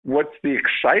what's the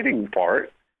exciting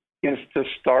part is to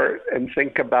start and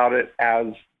think about it as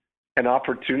an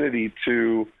opportunity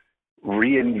to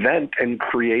reinvent and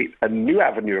create a new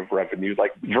avenue of revenue,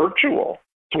 like virtual,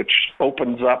 which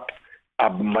opens up a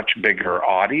much bigger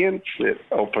audience. It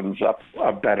opens up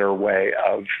a better way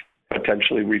of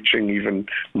potentially reaching even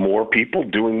more people,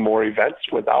 doing more events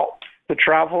without the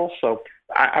travel. So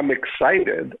I'm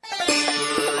excited.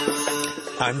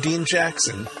 I'm Dean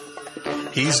Jackson.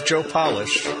 He's Joe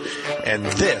Polish. And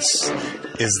this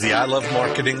is the I Love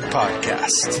Marketing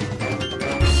podcast.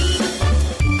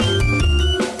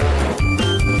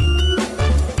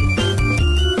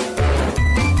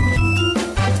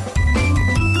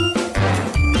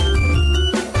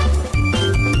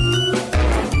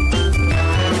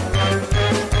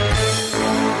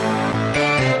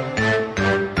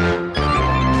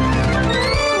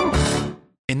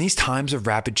 In these times of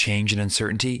rapid change and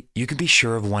uncertainty, you can be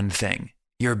sure of one thing.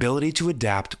 Your ability to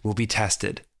adapt will be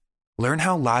tested. Learn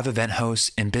how live event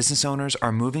hosts and business owners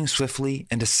are moving swiftly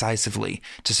and decisively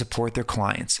to support their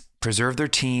clients, preserve their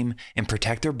team, and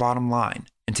protect their bottom line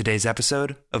in today's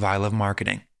episode of I Love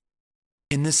Marketing.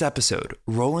 In this episode,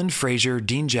 Roland, Frasier,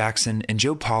 Dean Jackson, and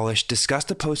Joe Polish discussed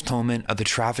the postponement of the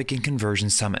Traffic and Conversion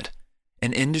Summit,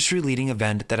 an industry-leading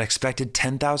event that expected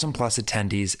 10,000 plus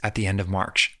attendees at the end of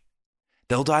March.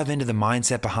 They'll dive into the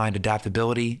mindset behind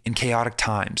adaptability in chaotic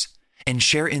times and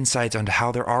share insights onto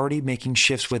how they're already making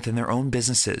shifts within their own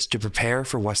businesses to prepare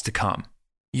for what's to come.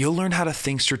 You'll learn how to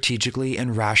think strategically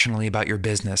and rationally about your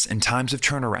business in times of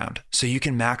turnaround so you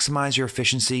can maximize your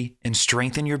efficiency and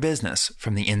strengthen your business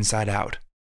from the inside out.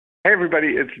 Hey,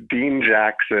 everybody, it's Dean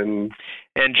Jackson.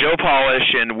 And Joe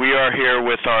Polish, and we are here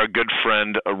with our good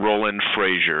friend, Roland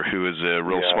Frasier, who is a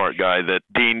real smart guy.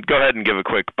 Dean, go ahead and give a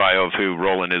quick bio of who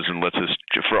Roland is, and let's just,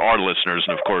 for our listeners,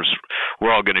 and of course,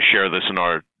 we're all going to share this in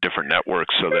our different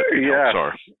networks so that it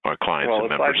helps our clients and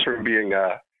members. Aside from being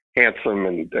a handsome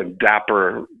and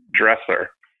dapper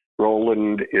dresser,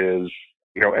 Roland is,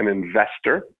 an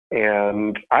investor,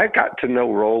 and I got to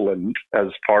know Roland as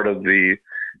part of the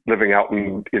living out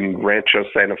in Rancho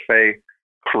Santa Fe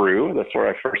crew. That's where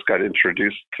I first got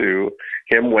introduced to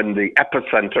him when the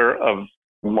epicenter of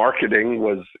marketing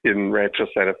was in Rancho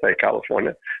Santa Fe,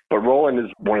 California. But Roland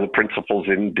is one of the principals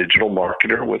in Digital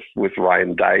Marketer with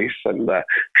Ryan Dice and the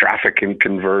Traffic and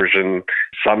Conversion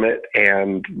Summit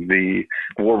and the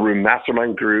War Room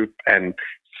Mastermind Group and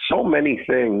so many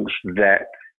things that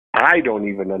I don't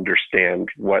even understand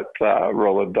what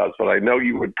Roland does. But I know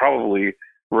you would probably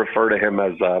refer to him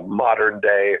as a modern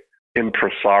day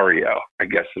impresario, I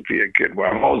guess would be a good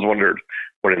one. I've always wondered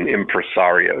what an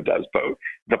impresario does, but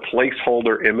the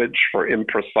placeholder image for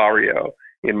impresario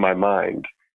in my mind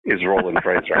is Roland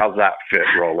Frasier. How's that fit,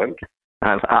 Roland?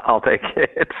 I'll take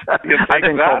it. I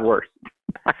think that works.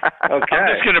 Okay.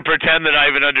 I'm just going to pretend that I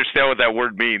even understand what that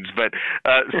word means, but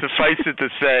suffice it to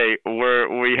say,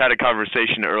 we had a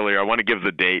conversation earlier. I want to give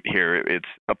the date here. It's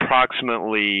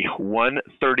approximately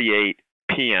 1:38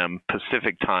 p.m.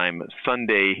 Pacific time,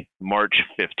 Sunday, March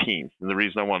 15th. And the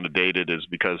reason I want to date it is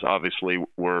because obviously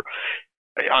we're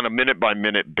on a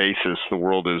minute-by-minute basis, the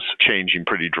world is changing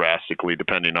pretty drastically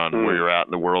depending on where you're at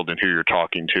in the world and who you're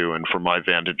talking to. And from my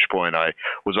vantage point, I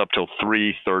was up till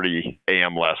 3:30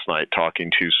 a.m. last night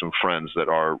talking to some friends that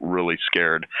are really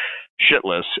scared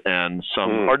shitless, and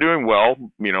some are doing well,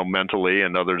 mentally,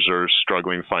 and others are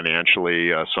struggling financially.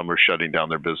 Some are shutting down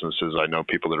their businesses. I know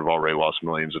people that have already lost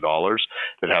millions of dollars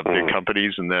that have big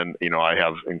companies. And then, I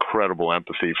have incredible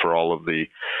empathy for all of the,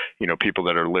 people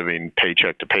that are living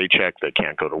paycheck to paycheck, that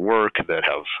can't go to work, that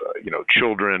have,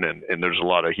 children, and there's a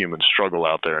lot of human struggle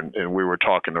out there. And we were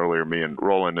talking earlier, me and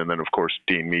Roland, and then of course,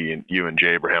 Dean, me, and you and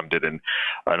Jay Abraham did an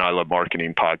I Love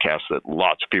Marketing podcast that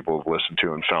lots of people have listened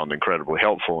to and found incredibly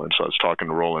helpful. And so I was talking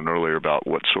to Roland earlier about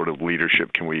what sort of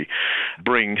leadership can we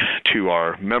bring to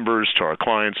our members, to our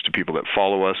clients, to people that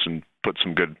follow us, and put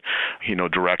some good,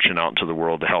 direction out into the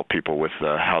world to help people with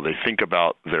how they think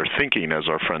about their thinking, as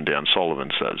our friend Dan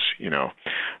Sullivan says.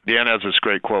 Dan has this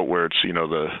great quote where it's,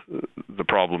 the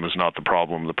problem is not the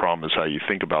problem is how you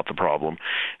think about the problem.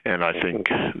 And I think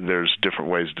there's different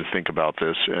ways to think about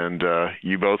this. And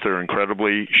you both are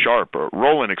incredibly sharp,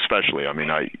 Roland especially. I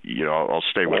mean, I'll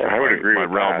stay with my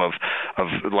realm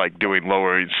of like doing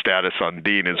lower status on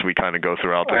Dean as we kind of go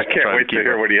throughout this. I can't wait to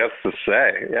hear what he has to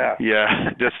say. Yeah. Yeah.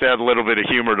 Just add a little bit of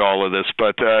humor to all of this.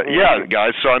 But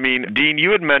guys. So, I mean, Dean,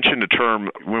 you had mentioned a term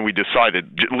when we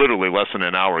decided literally less than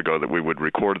an hour ago that we would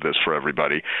record recorded this for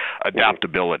everybody,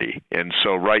 adaptability. And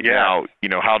so right now,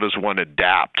 how does one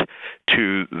adapt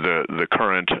to the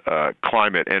current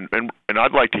climate? And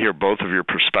I'd like to hear both of your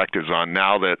perspectives on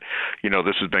now that,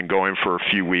 this has been going for a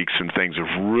few weeks and things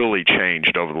have really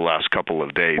changed over the last couple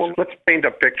of days. Well, let's paint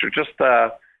a picture, just a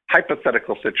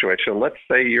hypothetical situation. Let's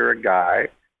say you're a guy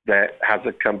that has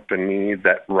a company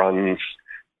that runs,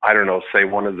 I don't know, say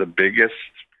one of the biggest,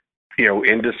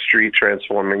 industry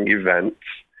transforming events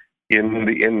in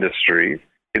the industry,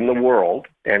 in the world,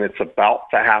 and it's about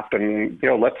to happen,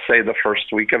 let's say the first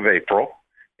week of April,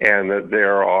 and that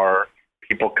there are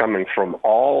people coming from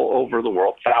all over the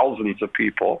world, thousands of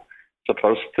people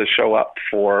supposed to show up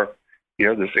for,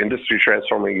 this industry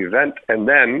transforming event. And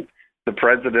then the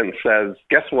president says,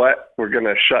 guess what? We're going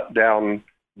to shut down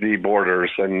the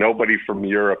borders and nobody from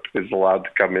Europe is allowed to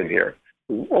come in here.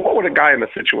 What would a guy in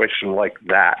a situation like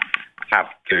that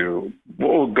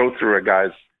what would go through a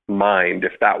guy's mind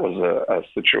if that was a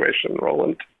situation,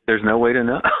 Roland? There's no way to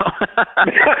know.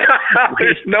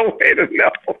 There's no way to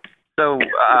know. So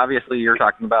obviously you're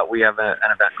talking about, we have an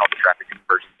event called the Traffic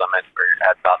Conversion Summit where we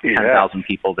had about 10,000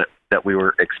 people that we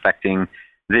were expecting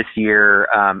this year.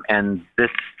 And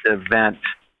this event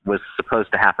was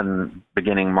supposed to happen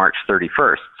beginning March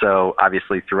 31st. So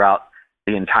obviously throughout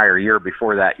the entire year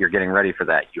before that, you're getting ready for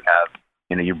that. You have,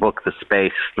 you book the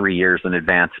space 3 years in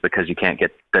advance because you can't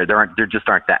get there. There just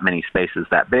aren't that many spaces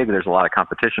that big. There's a lot of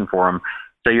competition for them.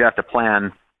 So you have to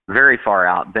plan very far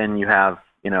out. Then you have,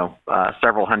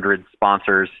 several hundred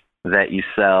sponsors that you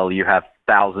sell. You have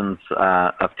thousands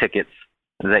of tickets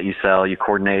that you sell. You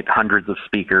coordinate hundreds of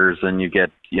speakers and you get,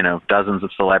 dozens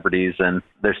of celebrities. And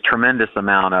there's tremendous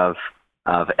amount of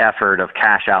effort, of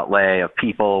cash outlay, of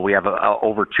people. We have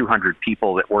over 200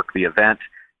 people that work the event.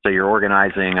 So you're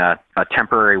organizing a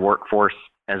temporary workforce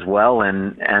as well,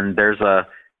 and there's a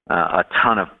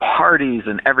ton of parties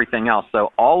and everything else.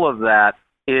 So all of that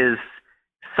is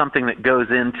something that goes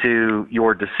into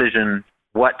your decision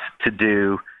what to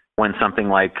do when something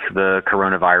like the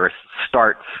coronavirus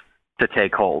starts to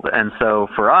take hold. And so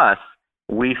for us,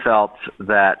 we felt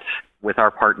that with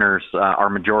our partners, our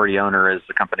majority owner is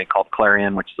a company called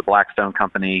Clarion, which is a Blackstone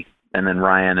company, and then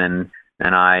Ryan and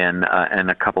I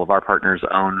and a couple of our partners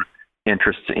own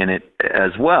interests in it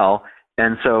as well.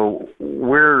 And so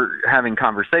we're having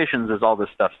conversations as all this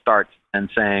stuff starts and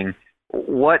saying,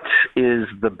 what is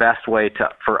the best way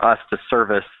for us to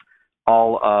service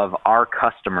all of our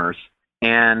customers,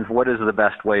 and what is the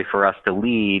best way for us to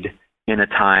lead in a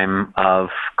time of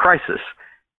crisis?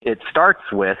 It starts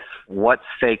with what's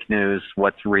fake news,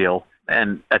 what's real,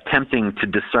 and attempting to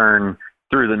discern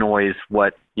through the noise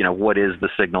what is the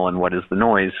signal and what is the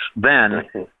noise. Then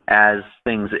as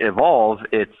things evolve,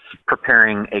 it's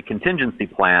preparing a contingency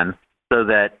plan so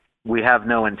that we have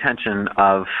no intention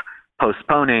of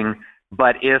postponing,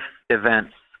 but if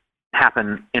events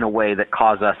happen in a way that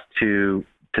cause us to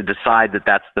decide that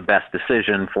that's the best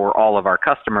decision for all of our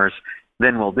customers,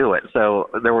 then we'll do it. So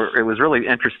it was really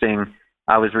interesting.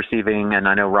 I was receiving, and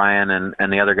I know Ryan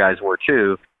and the other guys were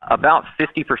too, about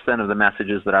 50% of the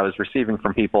messages that I was receiving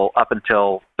from people up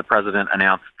until the president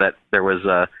announced that there was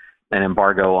an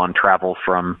embargo on travel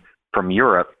from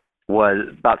Europe, was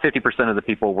about 50% of the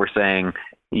people were saying,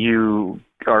 you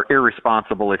are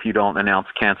irresponsible if you don't announce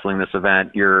canceling this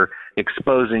event. You're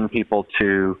exposing people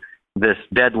to this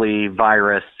deadly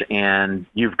virus, and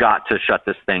you've got to shut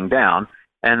this thing down.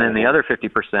 And then the other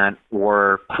 50%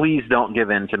 were, please don't give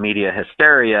in to media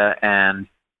hysteria, and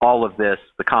all of this,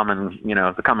 the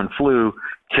common flu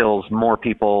kills more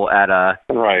people at a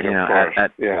right.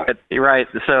 Right.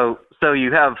 So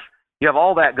you have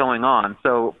all that going on.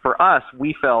 So for us,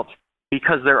 we felt,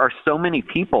 because there are so many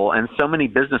people and so many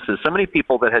businesses, so many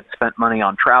people that had spent money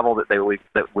on travel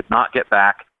that would not get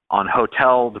back, on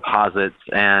hotel deposits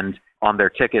and on their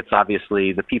tickets.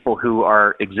 Obviously, the people who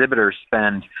are exhibitors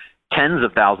spend tens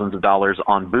of thousands of dollars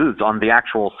on booths, on the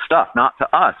actual stuff, not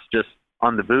to us, just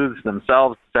on the booths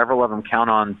themselves. Several of them count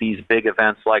on these big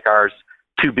events like ours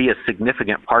to be a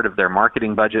significant part of their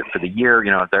marketing budget for the year,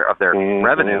 of their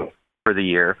revenue for the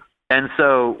year. And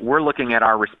so we're looking at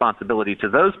our responsibility to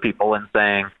those people and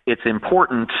saying it's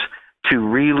important to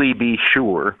really be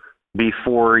sure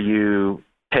before you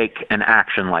take an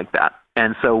action like that.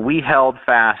 And so we held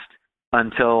fast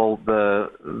until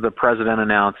the president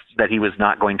announced that he was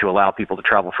not going to allow people to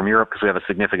travel from Europe, because we have a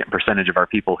significant percentage of our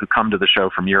people who come to the show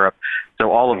from Europe. So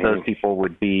all of those people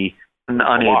would be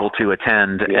unable to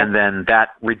attend, and then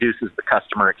that reduces the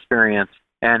customer experience.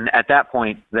 And at that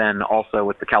point, then also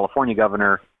with the California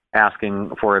governor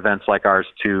asking for events like ours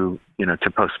to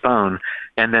postpone,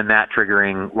 and then that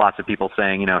triggering lots of people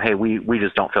saying, hey, we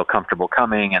just don't feel comfortable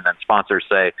coming, and then sponsors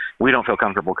say, we don't feel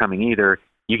comfortable coming either.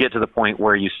 You get to the point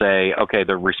where you say, okay,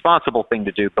 the responsible thing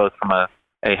to do, both from a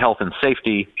health and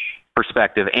safety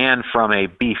perspective and from a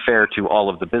be fair to all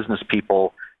of the business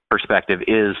people perspective,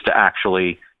 is to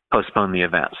actually postpone the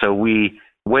event. So we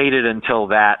waited until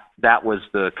that was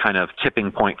the kind of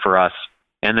tipping point for us.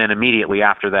 And then immediately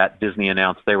after that, Disney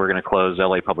announced they were going to close.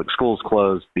 LA Public Schools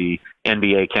closed. The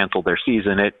NBA canceled their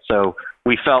season. So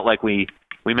we felt like we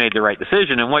made the right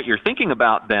decision. And what you're thinking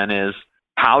about then is,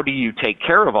 how do you take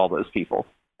care of all those people?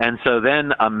 And so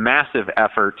then a massive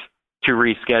effort to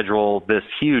reschedule this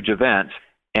huge event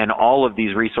and all of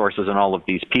these resources and all of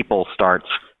these people starts.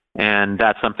 And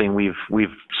that's something we've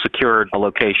secured a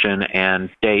location and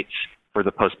dates for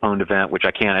the postponed event, which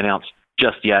I can't announce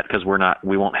just yet because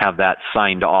we won't have that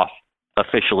signed off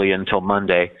officially until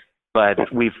Monday.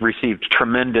 But we've received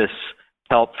tremendous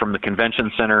help from the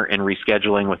convention center in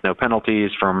rescheduling with no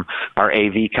penalties, from our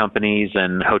AV companies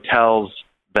and hotels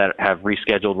that have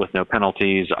rescheduled with no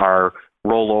penalties, our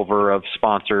rollover of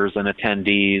sponsors and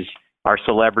attendees, our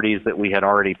celebrities that we had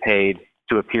already paid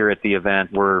to appear at the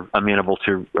event were amenable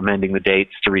to amending the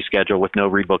dates to reschedule with no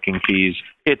rebooking fees.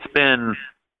 It's been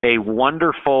a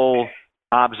wonderful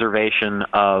observation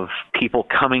of people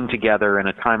coming together in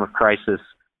a time of crisis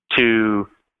to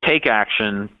take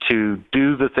action, to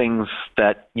do the things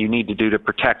that you need to do to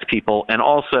protect people, and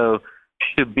also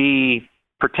to be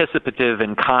participative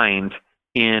and kind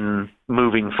in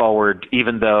moving forward,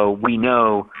 even though we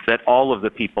know that all of the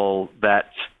people that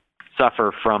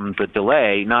suffer from the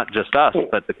delay, not just us,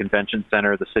 but the convention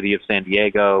center, the city of San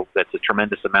Diego, that's a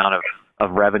tremendous amount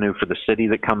of revenue for the city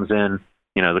that comes in,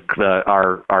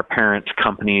 our parent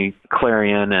company,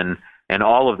 Clarion, and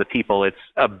all of the people. It's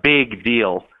a big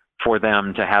deal for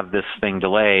them to have this thing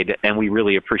delayed, and we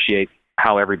really appreciate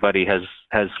how everybody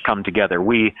has come together.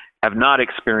 We have not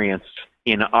experienced,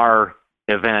 in our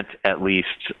event at least,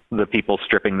 the people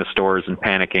stripping the stores and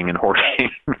panicking and hoarding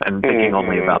and thinking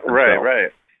only about themselves.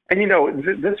 Right.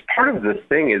 And this part of this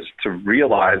thing is to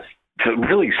realize, to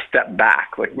really step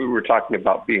back, like we were talking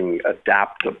about being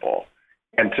adaptable,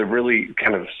 and to really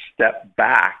kind of step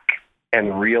back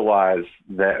and realize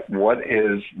that what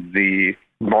is the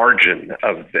margin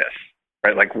of this,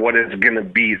 right? Like, what is going to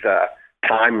be the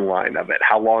timeline of it?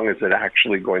 How long is it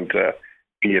actually going to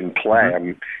be in play? Mm-hmm.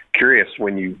 I'm curious,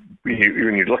 when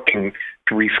you're looking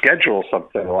to reschedule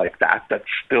something like that that's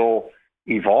still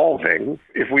evolving,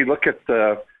 if we look at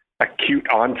the acute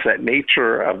onset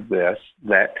nature of this,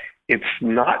 that it's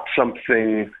not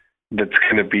something that's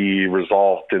going to be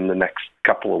resolved in the next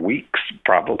couple of weeks,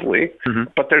 probably,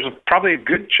 but there's probably a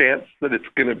good chance that it's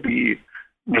going to be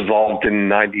resolved in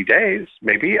 90 days,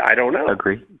 maybe. I don't know.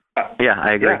 Agree.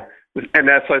 I agree. Yeah. And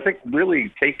that's, I think,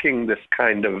 really taking this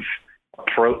kind of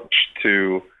approach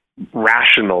to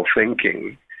rational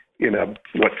thinking in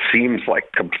what seems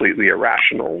like completely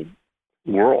irrational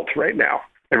world right now.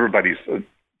 Everybody's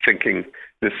thinking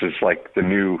this is like the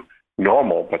new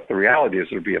normal, but the reality is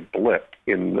there'll be a blip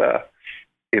in the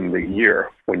year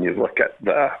when you look at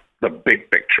the big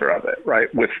picture of it, right?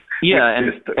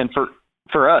 And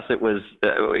for us, it was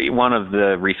one of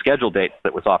the rescheduled dates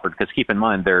that was offered, because keep in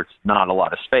mind, there's not a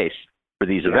lot of space for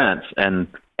these events, and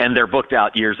they're booked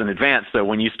out years in advance. So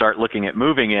when you start looking at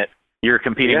moving it, you're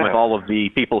competing with all of the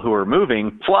people who are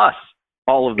moving, plus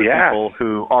all of the people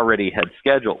who already had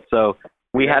scheduled. So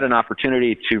we had an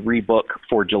opportunity to rebook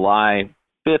for July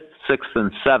 5th, 6th,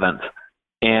 and 7th,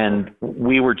 and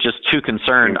we were just too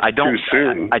concerned. Too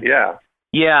soon.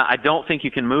 I don't think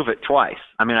you can move it twice.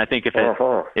 I mean, I think if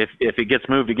it gets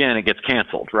moved again, it gets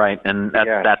canceled, right? And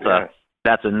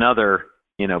that's another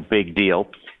big deal.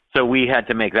 So we had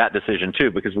to make that decision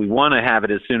too, because we want to have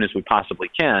it as soon as we possibly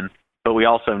can, but we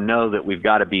also know that we've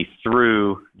got to be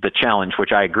through the challenge,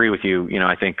 which I agree with you.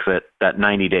 I think that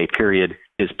 90-day period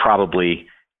is probably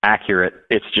accurate.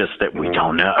 It's just that we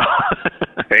don't know.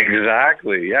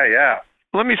 Exactly. Yeah.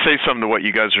 Let me say something to what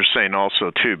you guys are saying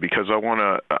also, too, because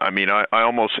I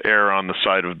almost err on the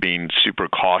side of being super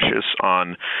cautious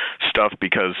on stuff,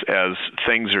 because as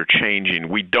things are changing,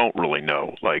 we don't really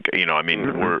know. Like,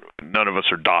 none of us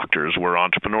are doctors. We're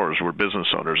entrepreneurs. We're business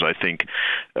owners. I think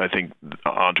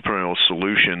entrepreneurial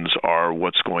solutions are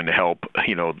what's going to help,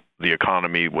 the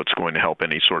economy, what's going to help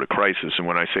any sort of crisis. And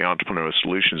when I say entrepreneurial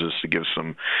solutions, is to give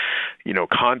some,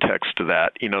 context to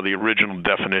that. The original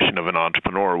definition of an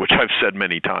entrepreneur, which I've said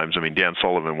many times. I mean, Dan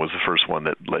Sullivan was the first one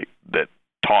that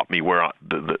taught me where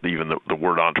even the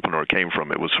word entrepreneur came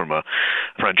from. It was from a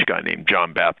French guy named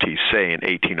John Baptiste Say in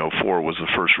 1804 was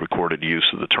the first recorded use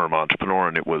of the term entrepreneur,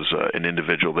 and it was an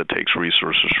individual that takes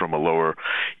resources from a lower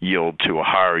yield to a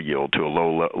higher yield, to a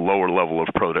lower level of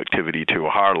productivity to a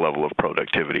higher level of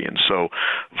productivity. And so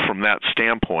from that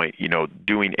standpoint,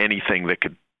 doing anything that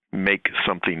could make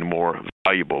something more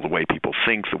valuable, the way people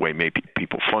think, the way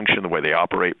people function, the way they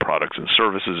operate, products and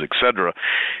services, et cetera,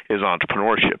 is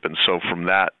entrepreneurship. And so from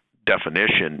that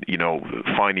definition,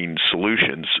 finding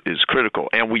solutions is critical,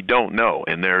 and we don't know.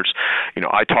 And there's,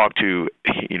 I talk to,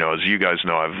 as you guys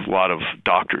know, I have a lot of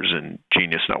doctors in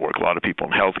Genius Network, a lot of people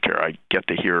in healthcare. I get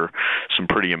to hear some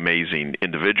pretty amazing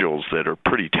individuals that are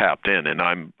pretty tapped in, and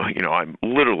I'm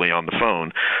literally on the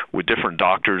phone with different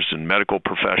doctors and medical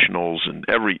professionals and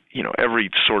every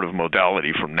sort of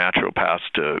modality, from naturopaths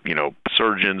to,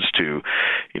 surgeons to,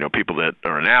 people that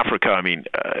are in Africa. I mean,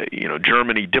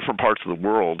 Germany, different parts of the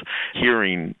world,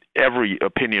 hearing every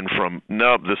opinion from,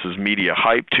 no, this is media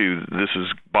hype, to this is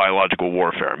biological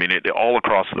warfare. I mean, all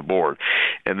across the board.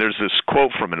 And there's this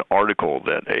quote from an article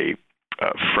that a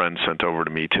friend sent over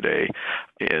to me today,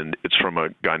 and it's from a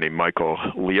guy named Michael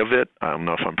Leavitt. I don't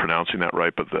know if I'm pronouncing that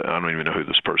right, but I don't even know who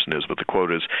this person is, but the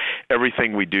quote is,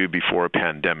 everything we do before a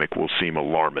pandemic will seem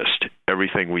alarmist.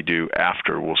 Everything we do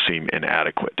after will seem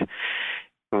inadequate.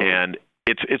 Mm-hmm. And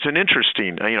it's an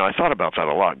interesting, I thought about that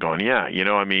a lot, going,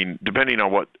 depending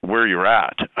on where you're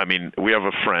at. I mean, we have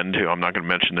a friend who, I'm not going to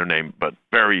mention their name, but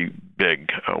very big,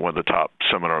 one of the top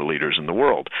seminar leaders in the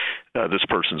world. This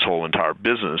person's whole entire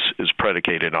business is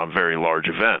predicated on very large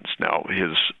events. Now,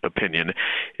 his opinion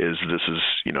is this is,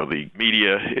 the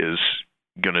media is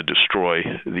going to destroy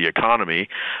the economy,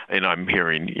 and I'm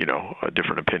hearing,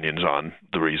 different opinions on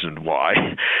the reason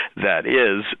why that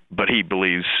is, but he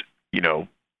believes,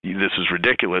 this is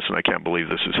ridiculous and I can't believe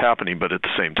this is happening. But at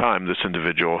the same time, this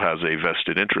individual has a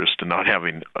vested interest in not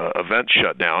having events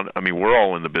shut down. I mean, we're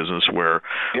all in the business where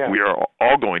we are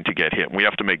all going to get hit. We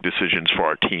have to make decisions for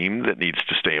our team that needs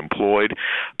to stay employed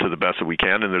to the best that we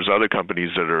can. And there's other companies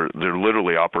they're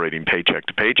literally operating paycheck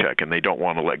to paycheck, and they don't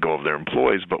want to let go of their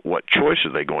employees. But what choice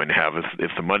are they going to have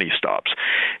if the money stops?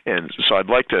 And so I'd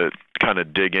like to kind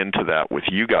of dig into that with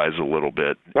you guys a little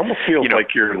bit. It almost feels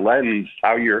like your lens,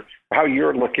 how you're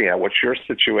looking at what your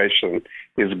situation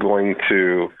is going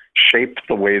to shape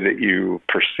the way that you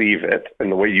perceive it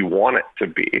and the way you want it to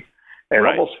be. And It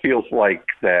almost feels like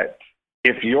that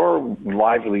if your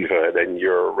livelihood and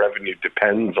your revenue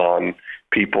depends on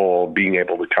people being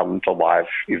able to come to live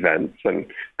events and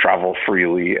travel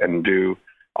freely and do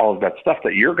all of that stuff,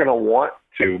 that you're going to want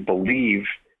to believe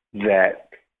that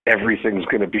everything's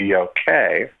going to be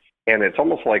okay. And it's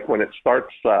almost like when it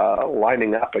starts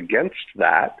lining up against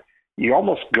that, you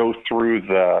almost go through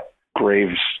the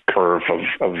Graves curve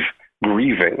of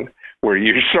grieving, where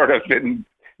you're sort of in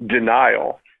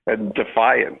denial and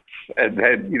defiance. And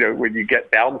then, when you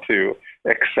get down to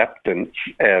acceptance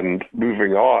and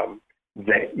moving on,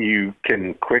 that you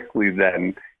can quickly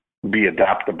then be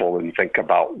adaptable and think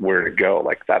about where to go.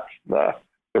 Like, that's the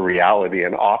reality.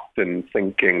 And often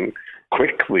thinking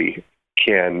quickly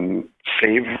can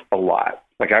save a lot.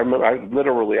 Like, I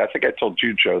think I told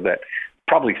you, Joe, that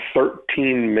probably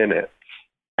 13 minutes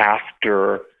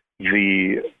after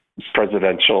the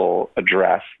presidential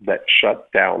address that shut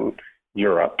down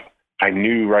Europe, I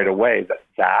knew right away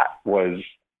that was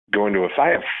going to, if I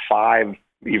have 5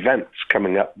 events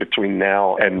coming up between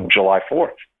now and July 4th.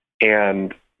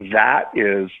 And that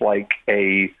is like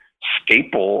a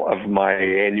staple of my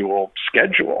annual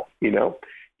schedule,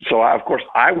 So, of course,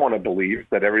 I want to believe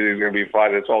that everything's going to be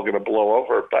fine. It's all going to blow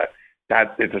over, but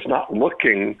that it is not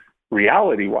looking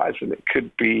reality-wise, and it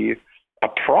could be a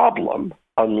problem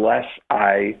unless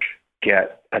I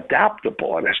get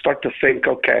adaptable. And I start to think,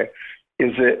 okay,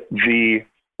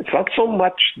 it's not so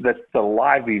much that the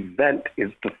live event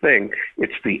is the thing,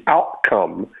 it's the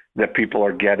outcome that people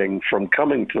are getting from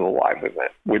coming to the live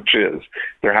event, which is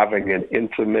they're having an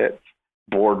intimate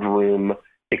boardroom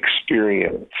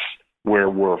experience where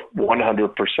we're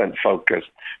 100% focused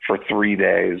for 3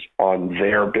 days on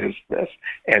their business,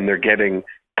 and they're getting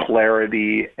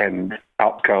clarity and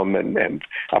outcome and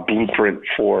a blueprint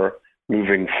for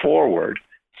moving forward.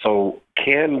 So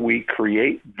can we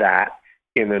create that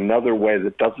in another way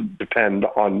that doesn't depend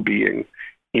on being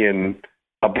in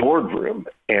a boardroom?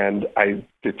 And I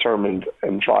determined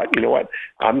and thought, you know what,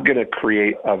 I'm going to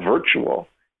create a virtual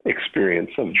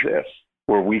experience of this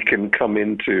where we can come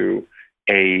into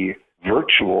a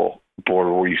virtual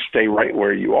board where you stay right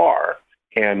where you are.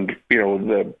 And,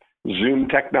 the Zoom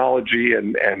technology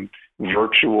and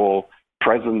virtual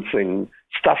presencing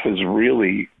stuff is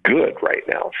really good right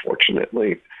now,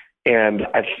 fortunately. And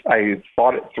I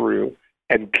thought it through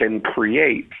and can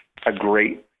create a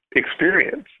great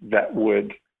experience that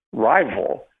would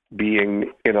rival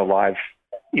being in a live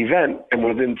event. And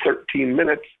within 13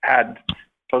 minutes had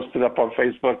posted up on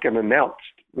Facebook and announced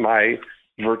my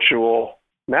virtual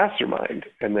mastermind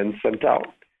and then sent out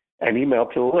an email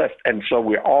to the list. And so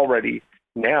we already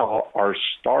now are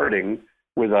starting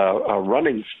with a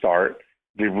running start,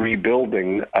 the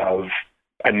rebuilding of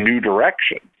a new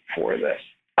direction for this,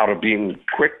 out of being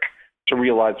quick to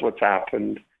realize what's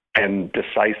happened and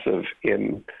decisive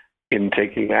in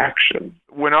taking action.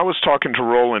 When I was talking to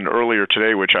Roland earlier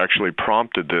today, which actually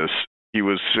prompted this, he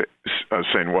was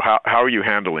saying, well, how are you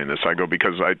handling this? I go,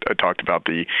 because I talked about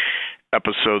the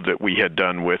episode that we had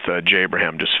done with Jay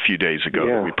Abraham just a few days ago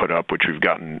that we put up, which we've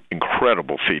gotten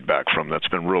incredible feedback from. That's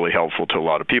been really helpful to a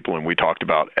lot of people. And we talked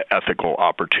about ethical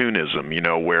opportunism,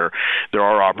 where there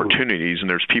are opportunities and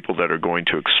there's people that are going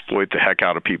to exploit the heck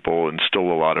out of people,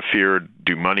 instill a lot of fear,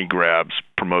 do money grabs,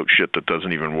 promote shit that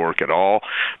doesn't even work at all,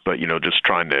 but, just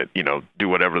trying to, do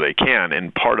whatever they can.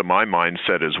 And part of my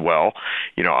mindset as well,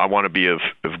 I want to be of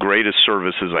greatest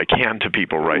service as I can to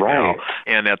people right now.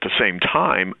 And at the same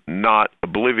time, not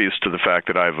oblivious to the fact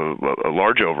that I have a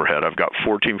large overhead. I've got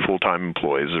 14 full-time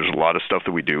employees. There's a lot of stuff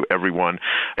that we do. Everyone's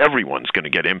going to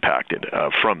get impacted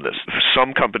from this.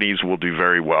 Some companies will do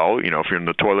very well. If you're in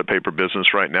the toilet paper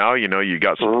business right now, you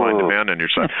got supply and demand on your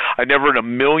side. I never in a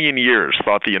million years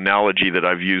thought the analogy that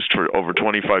I've used for over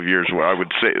 25 years where I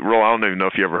would say, Roland, I don't even know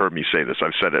if you ever heard me say this.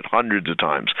 I've said it hundreds of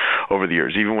times over the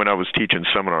years. Even when I was teaching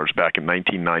seminars back in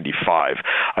 1995,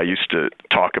 I used to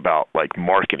talk about like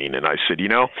marketing, and I said,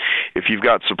 if you've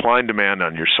got supply and demand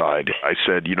on your side, I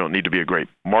said, you don't need to be a great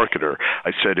marketer.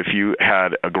 I said, if you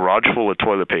had a garage full of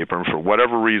toilet paper and for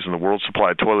whatever reason the world's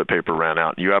supply of toilet paper ran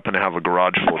out and you happen to have a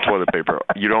garage full of toilet paper,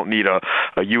 you don't need a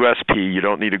USP, you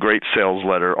don't need a great sales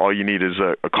letter. All you need is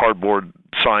a cardboard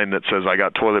sign that says, I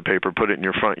got toilet paper, put it in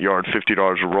your front yard,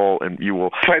 $50 a roll, and you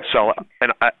will sell it.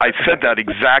 And I said that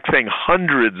exact thing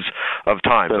hundreds of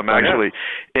times. I'm actually,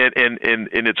 and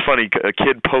it's funny, a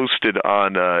kid posted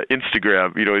on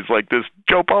Instagram, he's like, this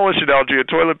Joe Polish analogy of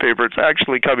toilet paper, it's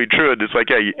actually coming true. And it's like,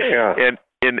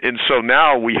 And so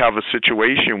now we have a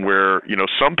situation where,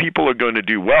 some people are going to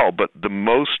do well, but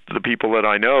the people that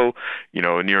I know,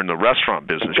 and you're in the restaurant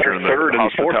business, you're in the third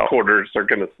and fourth quarters are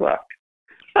going to suck.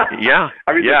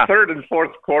 The third and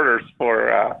fourth quarters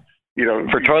for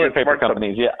toilet paper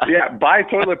companies, buy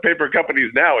toilet paper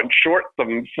companies now and short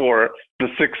them for the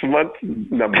 6-month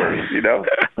numbers,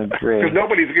 because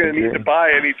nobody's going to need to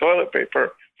buy any toilet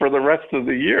paper for the rest of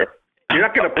the year. You're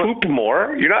not going to poop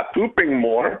more. You're not pooping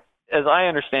more. As I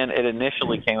understand, it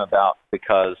initially came about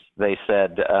because they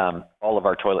said all of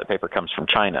our toilet paper comes from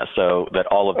China, so that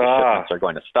all of the shipments are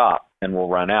going to stop and will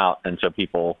run out, and so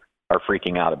people are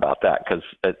freaking out about that because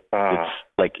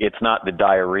it's not the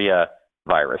diarrhea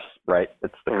virus, right?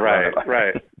 It's the coronavirus.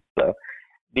 Right. So,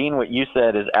 Dean, what you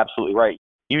said is absolutely right.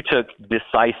 You took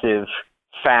decisive,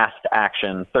 fast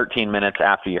action 13 minutes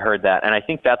after you heard that, and I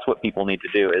think that's what people need to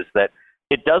do. Is that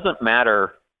it doesn't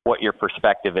matter what your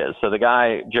perspective is. So the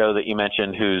guy, Joe, that you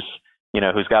mentioned, who's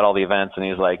got all the events, and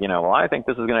he's like, well, I think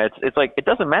this is gonna. It's like it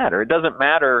doesn't matter. It doesn't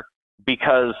matter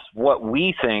because what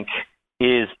we think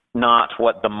is not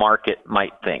what the market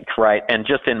might think, right? And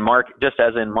just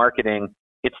as in marketing,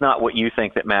 it's not what you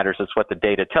think that matters, it's what the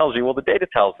data tells you. Well, the data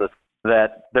tells us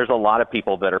that there's a lot of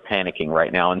people that are panicking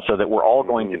right now, and so that we're all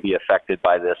going to be affected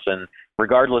by this. And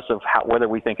regardless of whether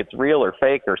we think it's real or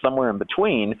fake or somewhere in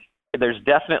between, there's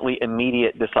definitely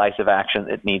immediate decisive action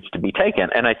that needs to be taken.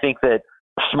 And I think that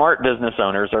smart business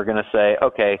owners are going to say,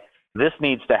 okay, this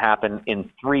needs to happen in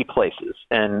 3 places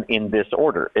and in this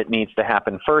order. It needs to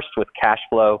happen first with cash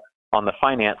flow on the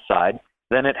finance side.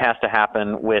 Then it has to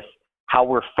happen with how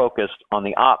we're focused on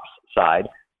the ops side.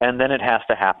 And then it has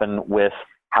to happen with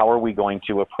how are we going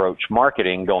to approach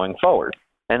marketing going forward.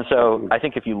 And so I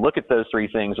think if you look at those 3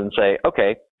 things and say,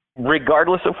 okay,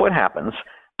 regardless of what happens,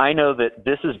 I know that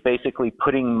this is basically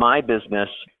putting my business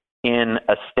in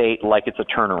a state like it's a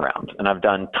turnaround. And I've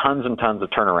done tons and tons of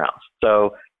turnarounds.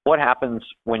 So what happens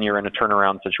when you're in a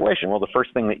turnaround situation? Well, the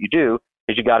first thing that you do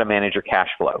is you got to manage your cash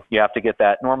flow. You have to get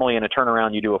that. Normally in a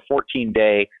turnaround, you do a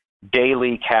 14-day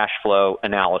daily cash flow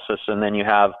analysis, and then you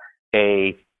have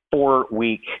a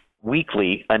 4-week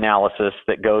weekly analysis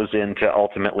that goes into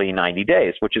ultimately 90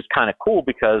 days, which is kind of cool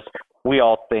because we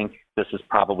all think this is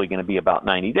probably going to be about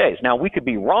 90 days. Now, we could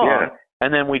be wrong,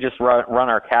 and then we just run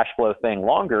our cash flow thing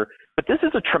longer, but this is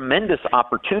a tremendous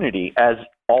opportunity, as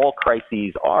all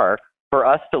crises are, for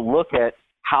us to look at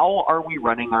how are we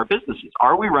running our businesses?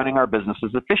 Are we running our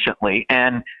businesses efficiently?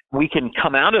 And we can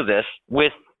come out of this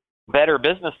with better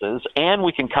businesses, and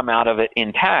we can come out of it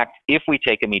intact if we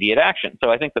take immediate action.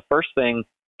 So I think the first thing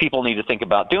people need to think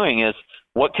about doing is,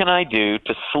 what can I do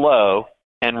to slow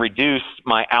and reduce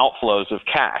my outflows of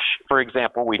cash? For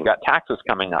example, we've got taxes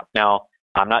coming up. Now,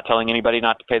 I'm not telling anybody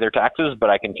not to pay their taxes, but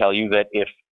I can tell you that if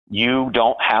you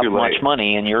don't have much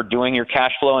money and you're doing your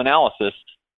cash flow analysis,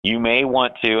 you may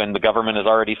want to, and the government has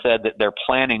already said that they're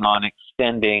planning on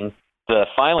extending the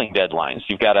filing deadlines.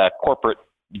 You've got a corporate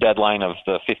deadline of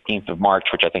the 15th of March,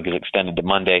 which I think is extended to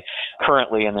Monday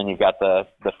currently, and then you've got the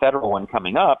federal one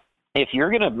coming up. If you're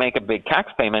going to make a big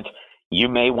tax payment, you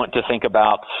may want to think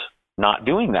about not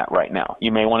doing that right now.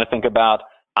 You may want to think about,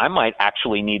 I might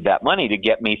actually need that money to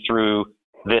get me through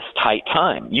this tight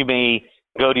time. You may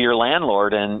go to your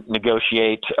landlord and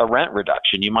negotiate a rent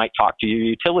reduction. You might talk to your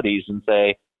utilities and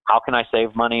say, how can I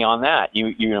save money on that?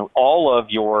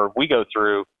 We go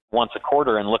through once a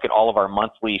quarter and look at all of our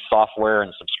monthly software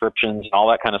and subscriptions and all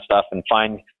that kind of stuff, and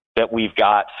find that we've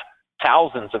got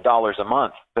thousands of dollars a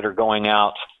month that are going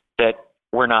out that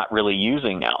we're not really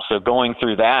using now. So going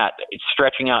through that, it's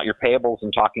stretching out your payables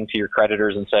and talking to your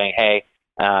creditors and saying, hey,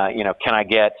 can I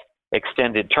get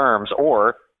extended terms?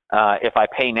 Or if I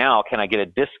pay now, can I get a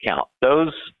discount?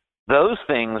 Those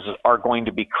things are going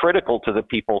to be critical to the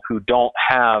people who don't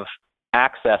have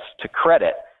access to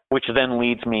credit, which then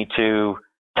leads me to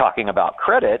talking about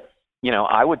credit.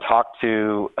 I would talk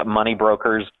to money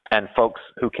brokers and folks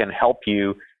who can help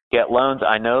you get loans.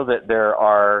 I know that there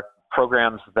are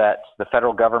programs that the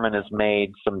federal government has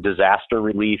made some disaster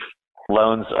relief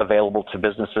loans available to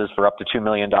businesses for up to $2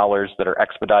 million that are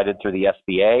expedited through the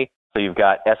SBA. So you've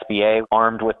got SBA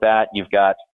armed with that. You've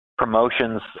got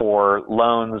promotions for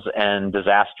loans and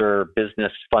disaster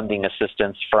business funding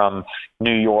assistance from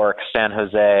New York, San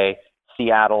Jose,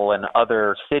 Seattle, and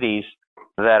other cities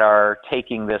that are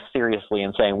taking this seriously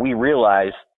and saying, we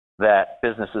realize that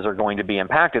businesses are going to be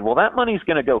impacted. Well, that money's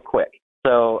going to go quick.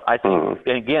 So I think,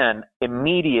 again,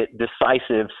 immediate,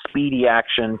 decisive, speedy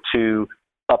action to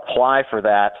apply for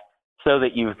that so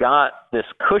that you've got this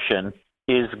cushion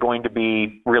is going to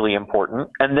be really important.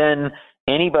 And then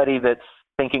anybody that's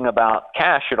thinking about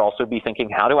cash should also be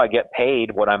thinking, how do I get paid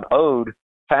what I'm owed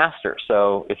faster?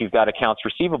 So if you've got accounts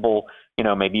receivable,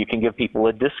 maybe you can give people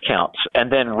a discount,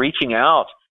 and then reaching out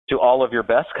to all of your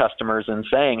best customers and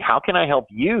saying, how can I help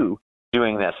you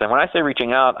doing this? And when I say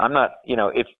reaching out, I'm not,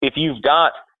 if you've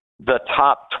got the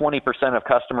top 20% of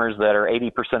customers that are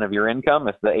 80% of your income,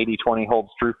 if the 80-20 holds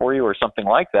true for you or something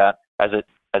like that, as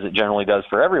it generally does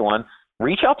for everyone,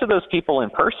 reach out to those people in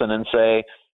person and say,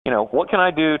 what can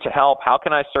I do to help? How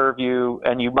can I serve you?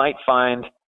 And you might find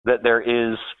that there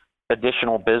is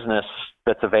additional business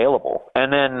that's available.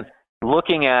 And then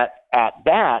looking at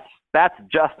that, that's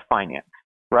just finance,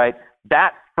 right?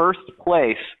 That first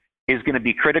place is going to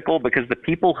be critical, because the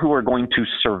people who are going to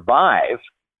survive,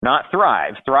 not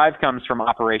thrive comes from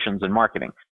operations and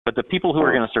marketing, but the people who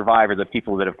are going to survive are the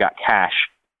people that have got cash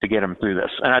to get them through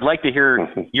this. And I'd like to hear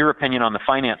your opinion on the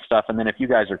finance stuff, and then if you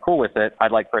guys are cool with it,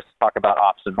 I'd like for us to talk about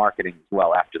ops and marketing as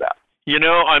well after that.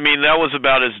 That was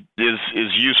about as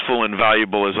useful and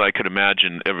valuable as I could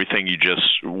imagine, everything you just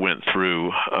went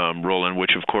through, Roland,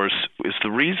 which, of course, is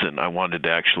the reason I wanted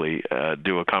to actually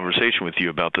do a conversation with you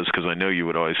about this, because I know you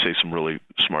would always say some really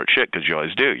smart shit, because you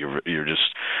always do. You're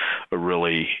just a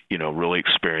really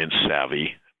experienced,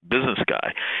 savvy business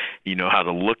guy. You know how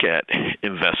to look at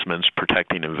investments,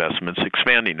 protecting investments,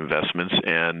 expanding investments,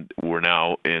 and we're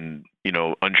now in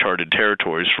uncharted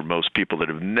territories for most people that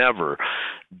have never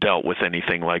dealt with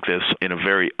anything like this, in a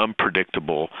very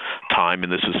unpredictable time,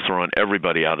 and this has thrown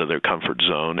everybody out of their comfort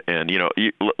zone. And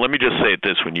let me just say it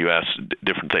this when you ask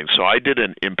different things. So I did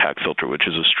an impact filter, which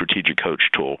is a strategic coach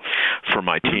tool, for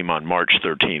my team on March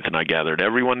 13th, and I gathered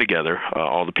everyone together,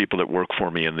 all the people that work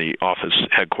for me in the office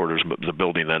headquarters, the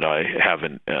building that I have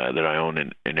that I own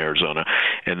in Arizona,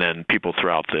 and then people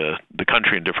throughout the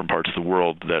country and different parts of the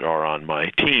world that are on my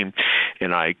team.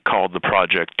 And I called the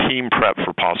project Team Prep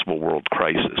for Possible World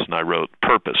Crisis. And I wrote,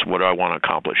 purpose, what do I want to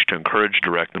accomplish? To encourage,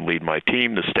 direct, and lead my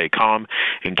team to stay calm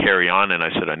and carry on. And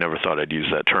I said, I never thought I'd use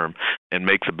that term. And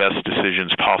make the best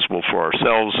decisions possible for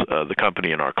ourselves, the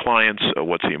company, and our clients.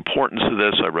 What's the importance of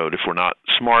this? I wrote, if we're not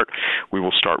smart, we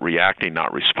will start reacting,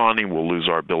 not responding. We'll lose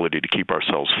our ability to keep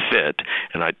ourselves fit.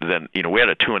 And we had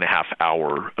a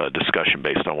 2.5-hour discussion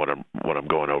based on what I'm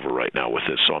going over right now with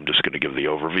this. So I'm just going to give the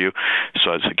overview.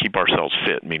 So it's to keep ourselves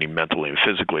fit, meaning mentally and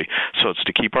physically. So it's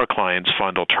to keep our clients,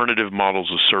 find alternative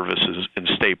models of services, and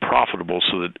stay profitable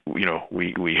so that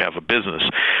we have a business.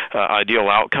 Ideal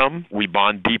outcome, we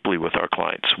bond deeply with our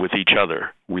clients, with each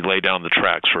other. We lay down the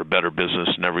tracks for a better business,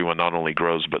 and everyone not only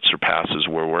grows but surpasses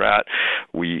where we're at.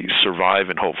 We survive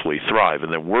and hopefully thrive.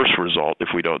 And the worst result, if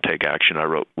we don't take action, I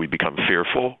wrote, we become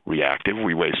fearful, reactive,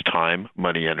 we waste time,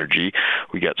 money, energy,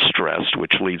 we get stressed,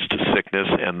 which leads to sickness,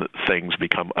 and things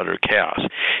become utter chaos.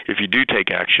 If you do take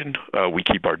action, we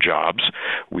keep our jobs,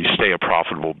 we stay a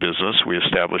profitable business, we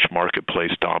establish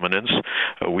marketplace dominance,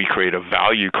 we create a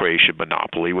value creation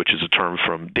monopoly, which is a term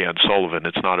from Dan Sullivan.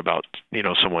 It's not about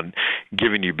someone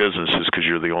giving you businesses because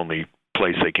you're the only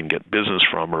place they can get business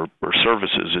from or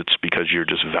services. It's because you're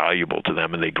just valuable to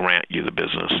them and they grant you the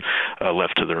business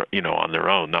left to their on their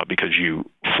own, not because you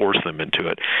force them into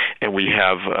it. And we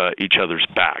have each other's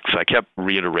backs. I kept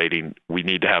reiterating we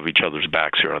need to have each other's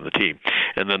backs here on the team.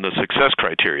 And then the success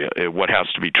criteria, what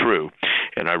has to be true.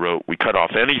 And I wrote, we cut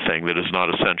off anything that is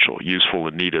not essential, useful,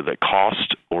 and needed that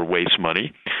cost or waste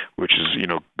money, which is,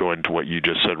 going to what you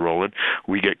just said, Roland.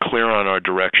 We get clear on our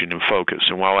direction and focus.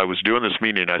 And while I was doing this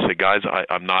meeting, I said, guys,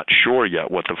 I'm not sure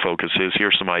yet what the focus is.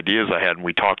 Here's some ideas I had, and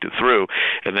we talked it through.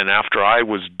 And then after I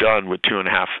was done with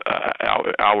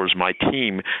 2.5 hours, my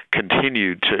team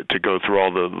continued to go through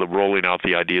all the rolling out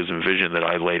the ideas and vision that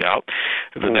I laid out.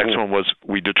 The next one was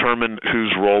we determine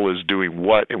whose role is doing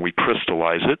what, and we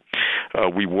crystallize it.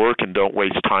 We work and don't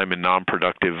waste time in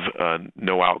non-productive,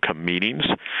 no-outcome meetings.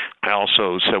 I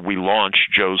also said we launch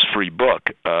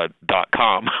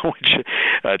joesfreebook.com, which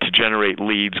to generate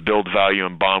leads, build value,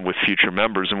 and bond with future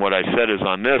members. And what I said is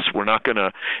on this, we're not going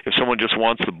to, if someone just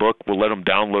wants the book, we'll let them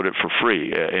download it for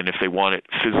free. And if they want it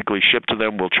physically shipped to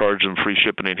them, we'll charge them free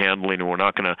shipping and handling, and we're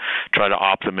not going to try to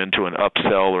opt them into an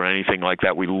upsell or anything like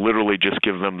that. We literally just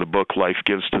give them the book Life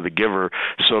Gives to the Giver,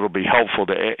 so it'll be helpful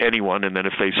to anyone. And then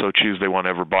if they so choose they want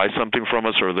to ever buy something from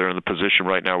us, or they're in the position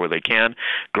right now where they can,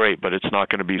 great. But it's not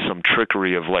going to be some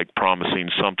trickery of like promising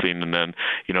something and then,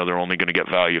 they're only going to get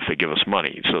value if they give us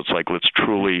money. So it's like, let's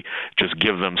truly just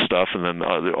give them stuff. And then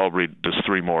I'll read just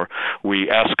 3 more.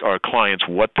 We ask our clients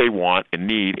what they want and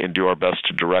need and do our best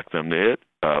to direct them to it.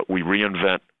 We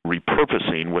reinvent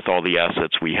repurposing with all the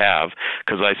assets we have,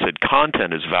 because I said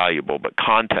content is valuable, but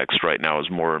context right now is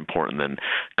more important than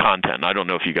content. And I don't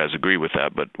know if you guys agree with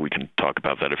that, but we can talk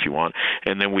about that if you want.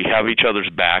 And then we have each other's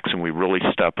backs, and we really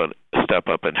step up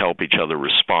and help each other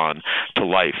respond to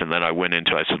life. And then I went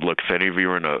into, I said, look, if any of you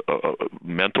are in a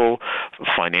mental,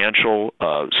 financial,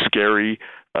 scary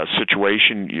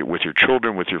situation with your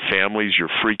children, with your families,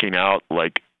 you're freaking out,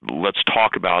 like, let's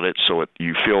talk about it so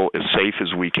you feel as safe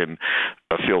as we can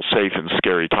feel safe in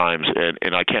scary times.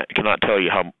 And I cannot tell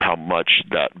you how much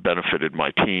that benefited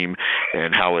my team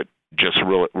and how it just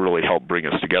really helped bring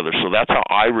us together. So that's how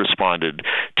I responded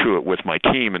to it with my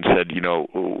team and said,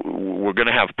 we're going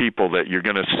to have people that you're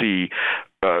going to see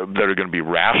that are going to be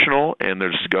rational, and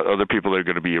there's other people that are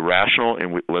going to be irrational,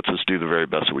 and let's just do the very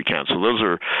best that we can. So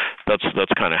that's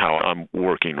kind of how I'm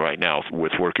working right now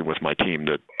with working with my team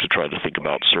to try to think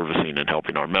about servicing and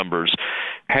helping our members.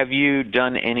 Have you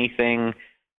done anything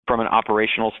from an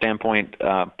operational standpoint,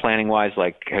 planning-wise?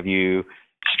 Like, have you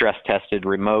stress tested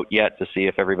remote yet to see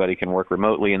if everybody can work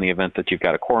remotely in the event that you've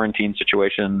got a quarantine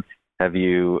situation? Have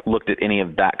you looked at any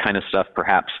of that kind of stuff,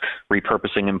 perhaps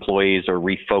repurposing employees or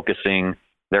refocusing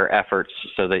their efforts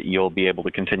so that you'll be able to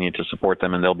continue to support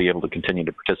them and they'll be able to continue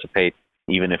to participate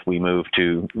even if we move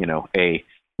to, a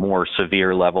more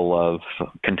severe level of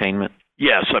containment?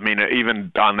 Yes, I mean,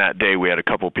 even on that day, we had a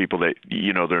couple of people that,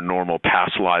 their normal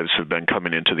past lives have been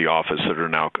coming into the office that are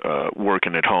now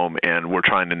working at home, and we're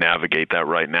trying to navigate that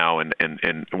right now, and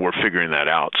we're figuring that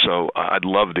out. So I'd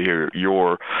love to hear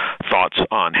your thoughts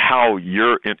on how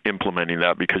you're implementing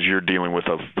that, because you're dealing with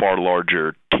a far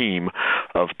larger team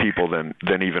of people than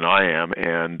even I am.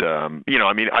 And,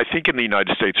 I think in the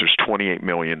United States there's 28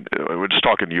 million, we're just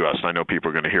talking the U.S., and I know people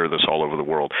are going to hear this all over the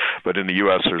world, but in the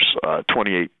U.S. there's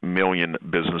 28 million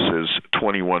businesses,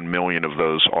 21 million of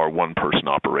those are one-person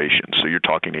operations. So you're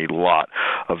talking a lot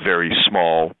of very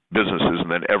small businesses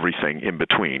and then everything in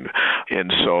between.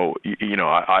 And so,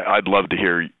 I'd love to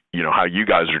hear how you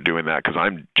guys are doing that, because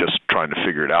I'm just trying to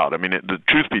figure it out. I mean, the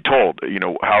truth be told,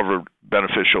 however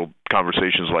beneficial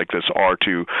conversations like this are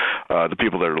to the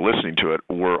people that are listening to it,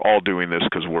 we're all doing this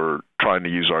because we're trying to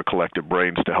use our collective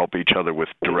brains to help each other with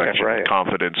direction,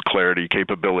 confidence, clarity,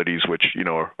 capabilities, which,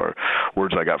 are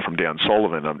words I got from Dan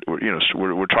Sullivan.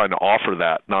 We're trying to offer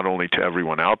that not only to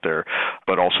everyone out there,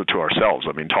 but also to ourselves.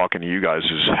 I mean, talking to you guys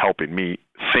is helping me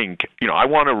think, I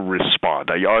want to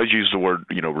respond. I always use the word,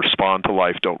 respond to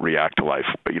life, don't react to life.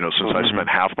 But, since I spend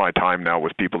half my time now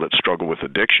with people that struggle with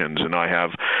addictions, and I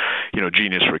have,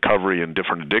 Genius Recovery and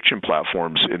different addiction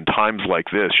platforms, in times like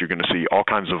this, you're going to see all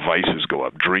kinds of vices go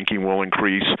up. Drinking will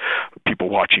increase, people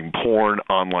watching porn,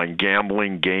 online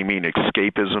gambling, gaming,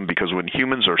 escapism, because when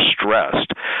humans are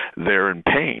stressed, they're in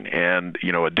pain. And,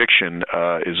 addiction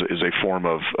is a form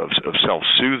of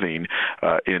self-soothing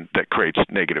that creates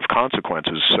negative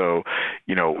consequences. So,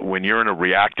 when you're in a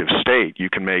reactive state, you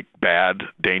can make bad,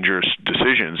 dangerous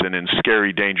decisions. And in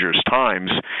scary, dangerous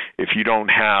times, if you don't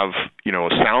have,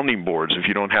 sounding boards, if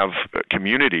you don't have a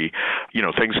community,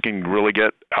 things can really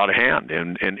get out of hand.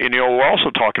 And we're also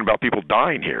talking about people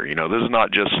dying here. This is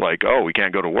not just like, oh, we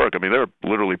can't go to work. I mean, there are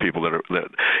literally people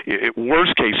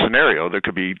worst case scenario, there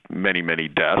could be many, many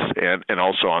deaths. And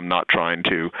also, I'm not trying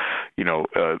to,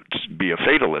 be a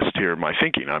fatalist here in my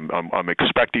thinking. I'm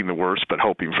expecting the worst, but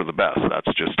hoping for the best.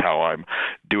 That's just how I'm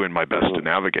doing my best to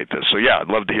navigate this. So yeah, I'd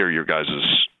love to hear your guys'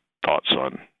 thoughts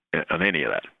on any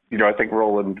of that. I think,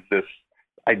 Roland, this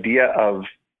idea of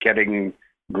getting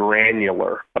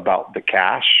granular about the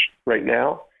cash right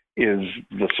now is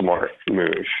the smart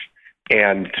move.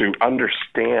 And to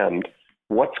understand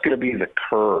what's going to be the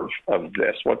curve of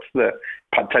this, what's the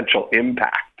potential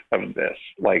impact of this.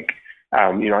 Like,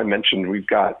 I mentioned we've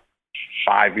got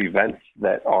 5 events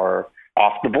that are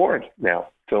off the board now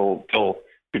till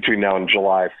between now and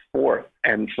July 4th.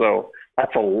 And so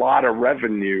that's a lot of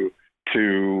revenue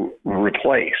to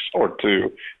replace or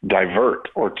to divert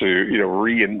or to,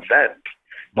 reinvent.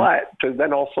 But to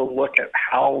then also look at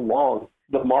how long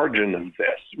the margin of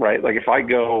this, right? Like if I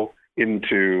go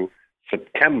into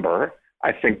September,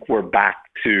 I think we're back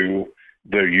to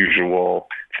the usual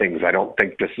things. I don't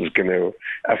think this is going to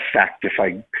affect if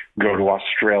I go to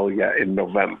Australia in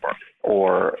November,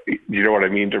 or, you know what I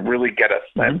mean, to really get a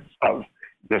sense of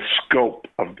the scope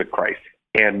of the crisis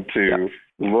and to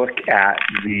look at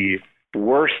the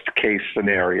worst case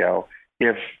scenario.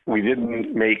 If we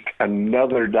didn't make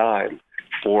another dime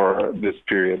for this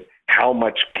period, how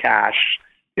much cash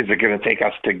is it going to take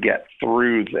us to get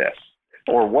through this?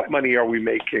 Or what money are we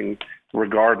making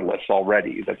regardless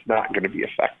already that's not going to be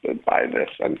affected by this?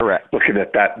 And looking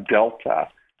at that delta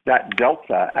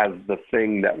as the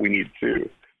thing that we need to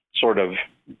sort of,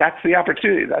 that's the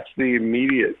opportunity, that's the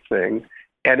immediate thing.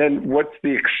 And then what's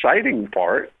the exciting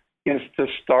part is to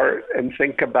start and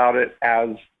think about it as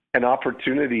an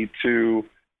opportunity to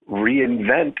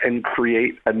reinvent and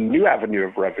create a new avenue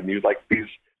of revenue, like these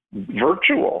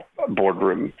virtual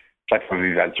boardroom type of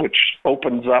events, which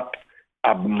opens up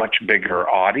a much bigger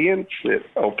audience. It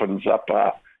opens up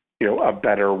a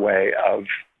better way of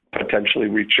potentially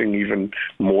reaching even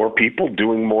more people,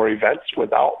 doing more events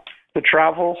without the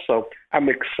travel. So I'm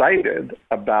excited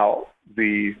about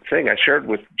the thing I shared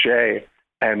with Jay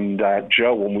and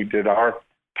Joe when we did our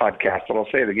podcast, and I'll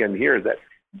say it again here, that,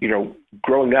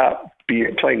 growing up,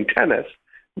 playing tennis,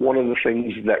 one of the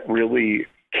things that really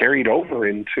carried over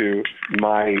into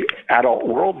my adult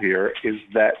world here is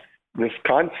that this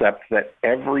concept that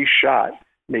every shot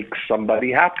makes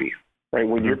somebody happy, right?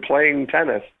 When you're playing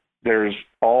tennis, there's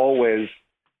always,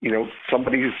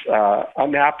 somebody's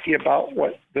unhappy about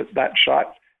what that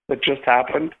shot that just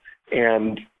happened,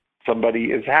 and somebody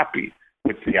is happy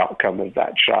with the outcome of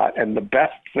that shot. And the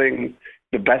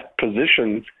best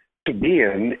position to be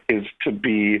in is to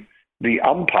be the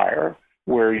umpire,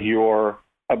 where you're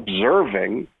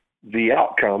observing the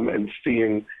outcome and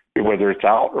seeing whether it's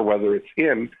out or whether it's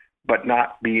in, but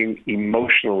not being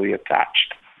emotionally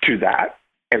attached to that.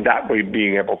 And that way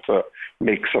being able to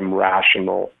make some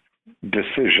rational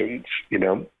decisions,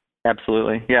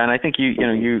 Absolutely. Yeah. And I think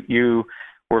you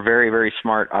were very, very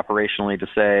smart operationally to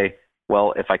say,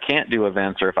 well, if I can't do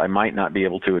events, or if I might not be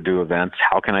able to do events,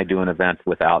 how can I do an event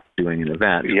without doing an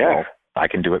event? Yeah. Well, I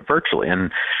can do it virtually.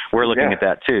 And we're looking at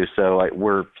that too. So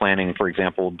we're planning, for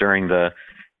example, during the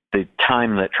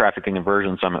time that Trafficking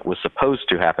Aversion Summit was supposed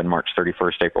to happen, March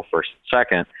 31st, April 1st,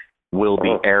 2nd, we'll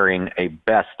be airing a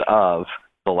best of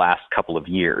the last couple of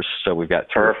years. So we've got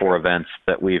 3 or 4 events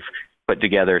that we've put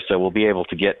together. So we'll be able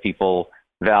to get people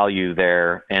value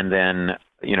there. And then,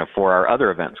 for our other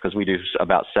events, because we do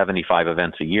about 75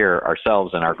 events a year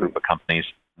ourselves in our group of companies,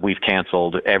 we've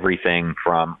canceled everything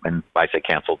from, and I say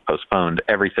canceled, postponed,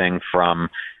 everything from,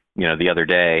 the other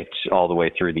day all the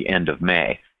way through the end of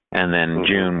May. And then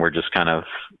June, we're just kind of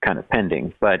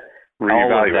pending. But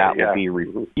all of that will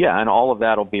be, and all of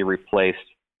that will be replaced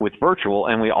with virtual.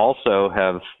 And we also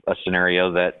have a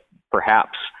scenario that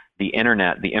perhaps the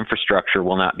internet, the infrastructure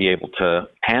will not be able to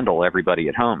handle everybody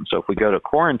at home. So if we go to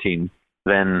quarantine,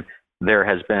 then there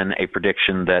has been a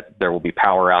prediction that there will be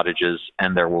power outages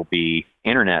and there will be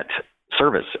internet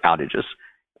service outages.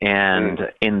 And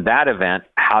in that event,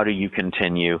 how do you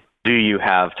continue? Do you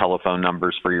have telephone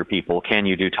numbers for your people? Can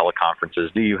you do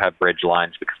teleconferences? Do you have bridge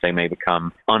lines because they may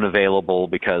become unavailable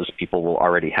because people will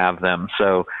already have them?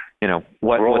 So, Roland,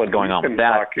 what's going on with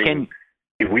that?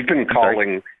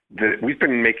 We've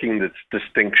been making this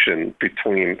distinction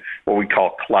between what we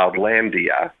call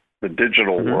Cloudlandia, the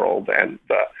digital world, and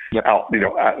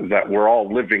that we're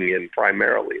all living in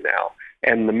primarily now,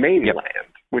 and the mainland,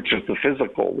 which is the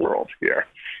physical world here.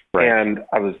 Right. And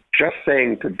I was just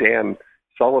saying to Dan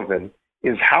Sullivan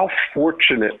is how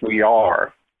fortunate we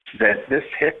are that this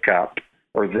hiccup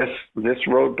or this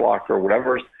roadblock or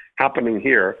whatever's happening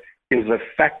here is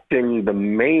affecting the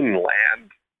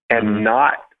mainland and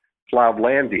not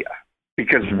Cloudlandia,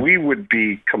 because we would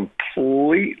be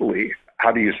completely,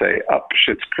 how do you say, up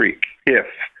Schitt's Creek if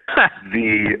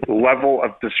the level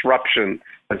of disruption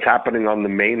that's happening on the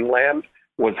mainland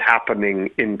was happening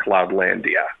in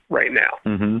Cloudlandia right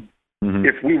now.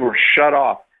 If we were shut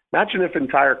off, imagine if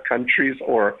entire countries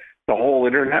or the whole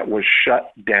internet was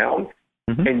shut down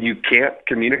and you can't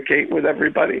communicate with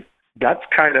everybody. That's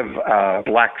kind of a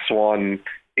black swan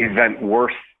event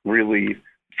worth really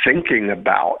thinking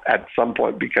about at some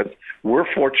point, because we're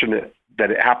fortunate that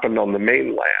it happened on the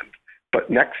mainland. But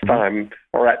next time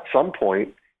or at some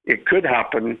point, it could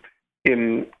happen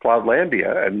in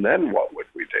Cloudlandia, and then what would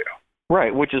we do?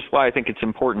 Right, which is why I think it's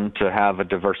important to have a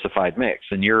diversified mix.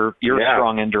 And you're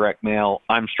strong indirect mail,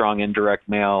 I'm strong indirect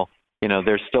mail.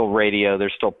 There's still radio,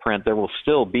 there's still print. There will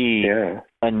still be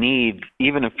a need,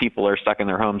 even if people are stuck in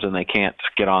their homes and they can't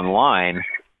get online.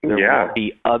 There will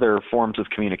be other forms of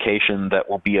communication that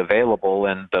will be available,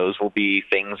 and those will be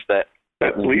things that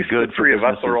at least the three of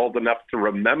us are old enough to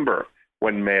remember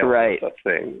when mail was a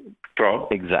thing. Bro,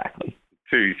 exactly.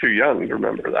 Too young to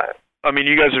remember that. I mean,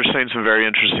 you guys are saying some very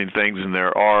interesting things, and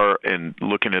there are, and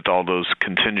looking at all those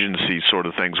contingency sort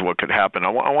of things, what could happen. I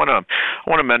want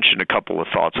to mention a couple of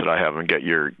thoughts that I have and get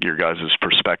your guys'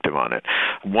 perspective on it.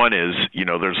 One is,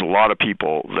 there's a lot of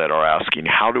people that are asking,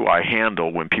 how do I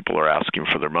handle when people are asking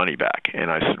for their money back? And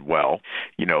I said, well,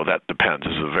 that depends.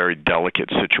 It's a very delicate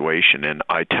situation, and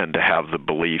I tend to have the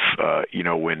belief,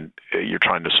 when you're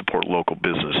trying to support local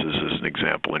businesses, as an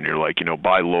example, and you're like,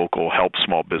 buy local, help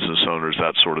small business owners,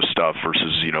 that sort of stuff,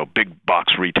 versus big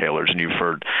box retailers, and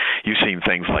you've seen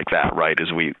things like that, right?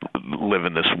 As we live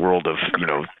in this world of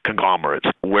conglomerates,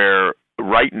 where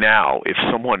right now, if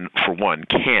someone for one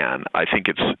can, I think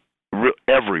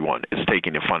everyone is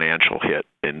taking a financial hit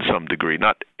in some degree.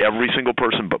 Not every single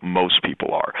person, but most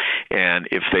people are. And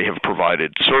if they have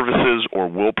provided services or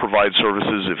will provide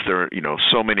services, if they're,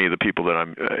 so many of the people that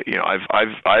I'm,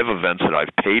 I have events that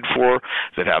I've paid for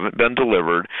that haven't been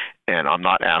delivered, and I'm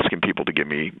not asking people to give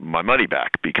me my money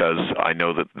back because I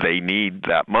know that they need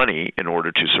that money in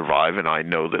order to survive, and I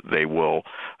know that they will,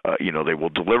 they will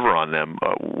deliver on them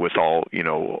with all,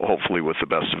 hopefully with the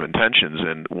best of intentions.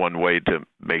 And one way to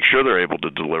make sure they're able to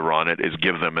deliver on it is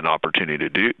give them an opportunity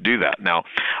to do that. Now,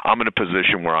 I'm in a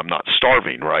position where I'm not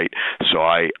starving, right? So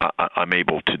I'm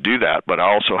able to do that, but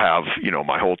I also have,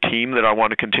 my whole team that I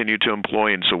want to continue to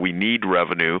employ, and so we need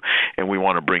revenue, and we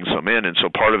want to bring some in. And so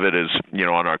part of it is,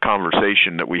 on our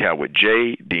conversation that we had with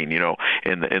Jay, Dean,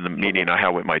 in the meeting I had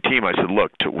with my team, I said,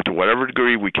 look, to whatever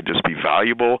degree we can just be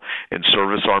valuable and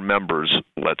service our members,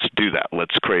 let's do that.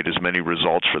 Let's create as many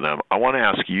results for them. I want to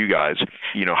ask you guys,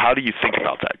 how do you think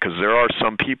about that? Because there are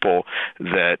some people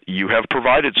that you have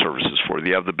provided services for.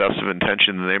 They have the best of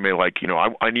intention, and they may like,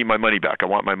 I need my money back. I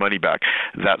want my money back,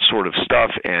 that sort of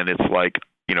stuff. And it's like,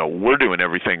 we're doing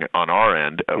everything on our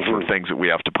end for things that we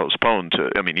have to postpone to,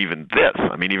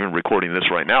 even recording this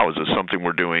right now is something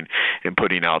we're doing and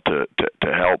putting out to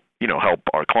help, help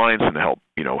our clients and to help,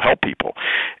 help people.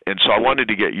 And so I wanted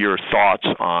to get your thoughts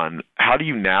on how do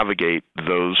you navigate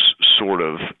those sort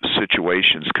of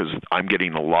situations, because I'm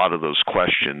getting a lot of those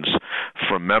questions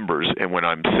from members. And when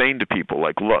I'm saying to people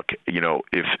like, look,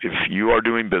 if you are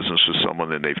doing business with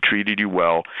someone and they've treated you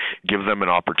well, give them an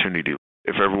opportunity.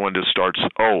 If everyone just starts,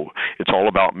 it's all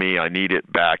about me, I need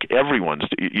it back. Everyone's,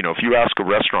 if you ask a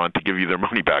restaurant to give you their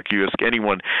money back, you ask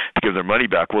anyone to give their money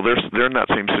back, well, they're in that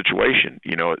same situation,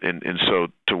 and so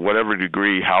to whatever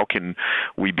degree, how can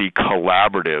we be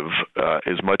collaborative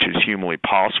as much as humanly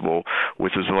possible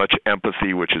with as much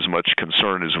empathy, with as much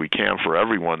concern as we can for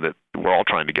everyone, that we're all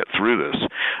trying to get through this.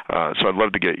 So I'd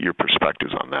love to get your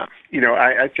perspectives on that.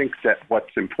 I think that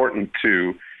what's important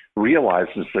to realize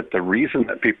is that the reason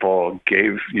that people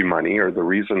gave you money, or the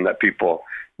reason that people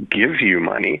give you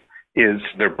money, is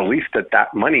their belief that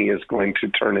that money is going to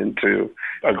turn into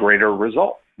a greater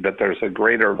result. that there's a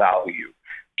greater value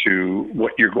to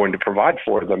what you're going to provide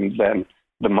for them than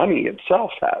the money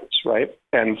itself has, right?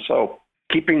 And so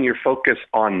keeping your focus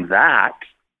on that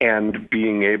and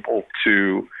being able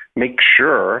to make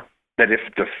sure that if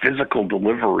the physical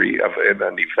delivery of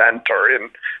an event or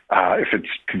if it's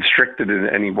constricted in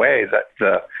any way, that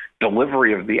the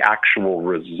delivery of the actual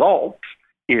result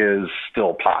is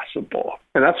still possible.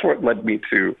 And that's what led me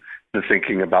to the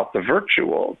thinking about the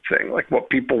virtual thing. Like, what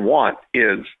people want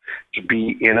is to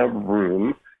be in a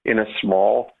room, in a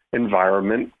small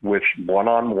environment with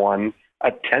one-on-one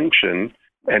attention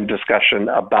and discussion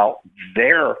about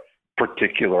their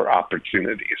particular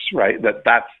opportunities, right?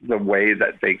 That's the way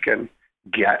that they can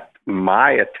get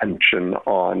my attention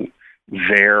on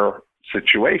their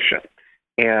situation,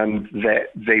 and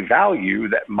that they value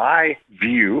that my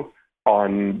view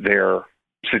on their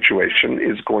situation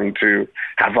is going to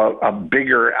have a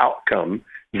bigger outcome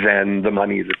than the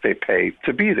money that they pay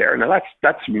to be there. Now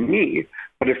that's me.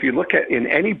 But if you look at in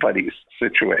anybody's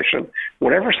situation,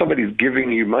 whatever somebody's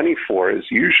giving you money for is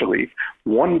usually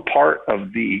one part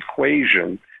of the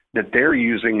equation that they're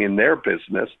using in their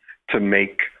business to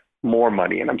make more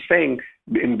money. And I'm saying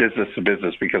in business to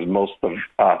business because most of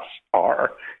us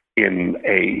are in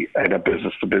a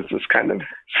business to business kind of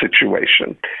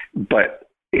situation. But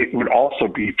it would also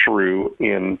be true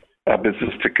in a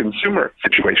business to consumer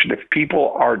situation. If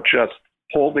people are just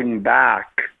holding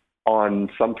back on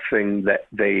something that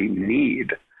they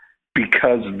need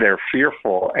because they're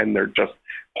fearful and they're just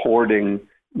hoarding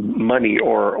money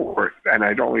or and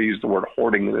I don't want to use the word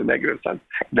hoarding in a negative sense,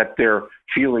 that they're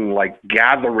feeling like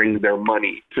gathering their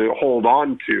money to hold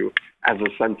on to as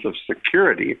a sense of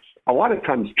security. A lot of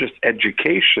times just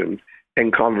education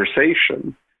and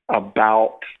conversation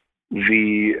about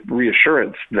the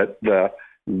reassurance that the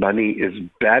money is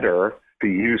better to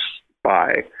use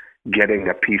by getting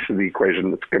a piece of the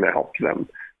equation that's going to help them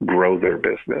grow their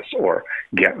business or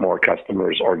get more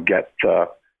customers or get the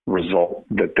result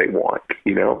that they want,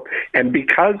 And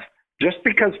because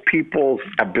people's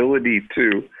ability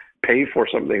to pay for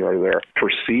something or their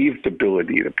perceived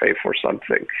ability to pay for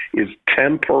something is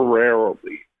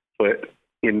temporarily put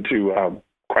into a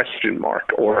question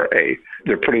mark or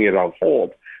they're putting it on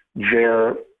hold,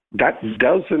 that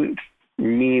doesn't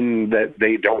mean that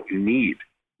they don't need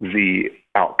the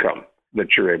outcome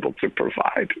that you're able to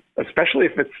provide, especially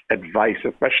if it's advice,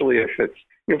 especially if it's,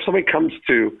 if somebody comes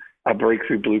to a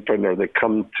breakthrough blueprint or they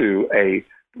come to a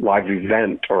live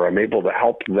event or I'm able to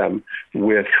help them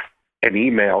with an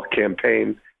email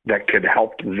campaign that could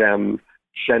help them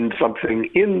send something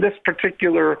in this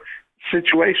particular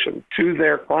situation to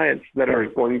their clients that are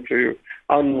going to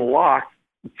unlock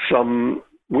some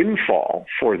windfall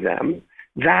for them,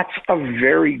 that's a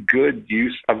very good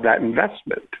use of that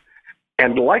investment.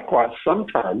 And likewise,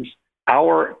 sometimes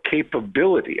our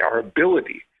capability, our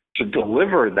ability to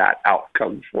deliver that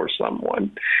outcome for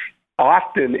someone,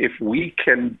 often if we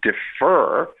can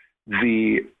defer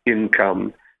the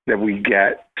income that we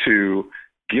get to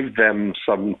give them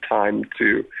some time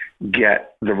to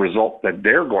get the result that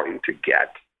they're going to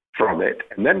get from it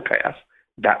and then pay us,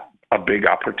 that's a big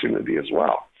opportunity as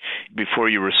well. Before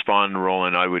you respond,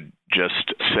 Roland, I would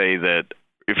just say that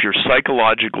if you're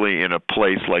psychologically in a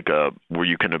place like where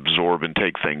you can absorb and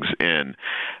take things in,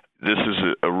 this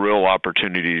is a real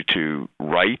opportunity to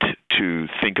write, to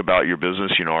think about your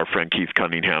business. Our friend Keith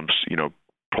Cunningham's,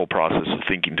 whole process of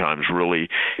thinking time is really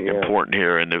important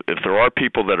here. And if there are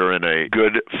people that are in a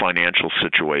good financial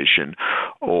situation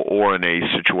or in a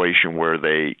situation where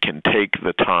they can take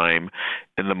the time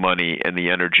and the money and the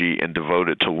energy and devote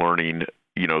it to learning,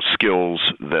 skills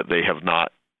that they have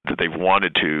not, that they've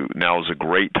wanted to, now is a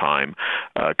great time,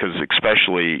 because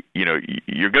especially,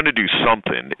 you're going to do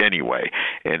something anyway.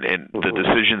 And the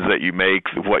decisions that you make,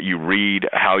 what you read,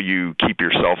 how you keep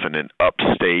yourself in an up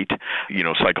state,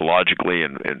 psychologically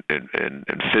and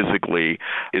physically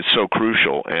is so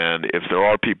crucial. And if there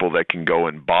are people that can go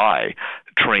and buy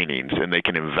trainings and they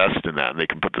can invest in that and they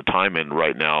can put the time in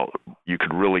right now, you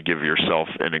could really give yourself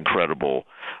an incredible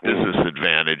business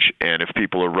advantage. And if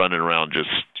people are running around just,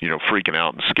 freaking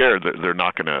out and scared, they're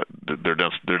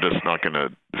just not going to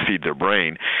feed their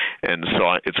brain. And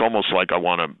so it's almost like I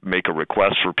want to make a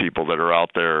request for people that are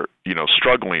out there,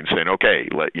 struggling, saying, okay,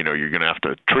 you're going to have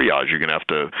to triage, you're going to have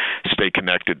to stay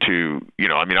connected to,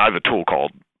 I have a tool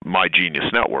called My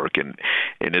Genius Network, and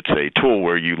it's a tool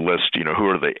where you list, who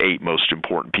are the 8 most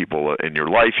important people in your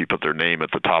life. You put their name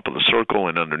at the top of the circle,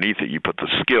 and underneath it, you put the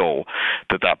skill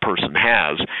that person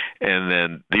has. And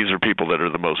then these are people that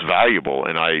are the most valuable.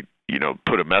 And I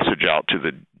put a message out to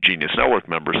the Genius Network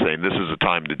members saying this is a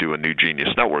time to do a new Genius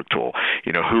Network tool.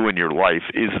 Who in your life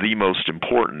is the most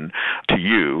important to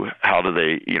you? How do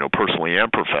they, personally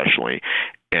and professionally?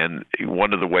 And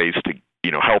one of the ways to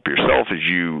help yourself is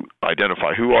you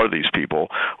identify who are these people,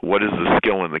 what is the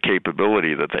skill and the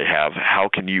capability that they have, how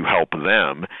can you help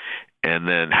them, and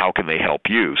then how can they help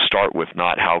you? Start with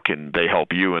not how can they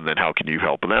help you and then how can you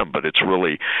help them, but it's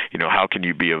really, how can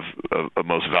you be of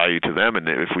most value to them? And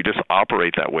if we just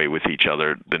operate that way with each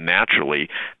other, then naturally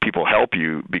people help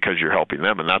you because you're helping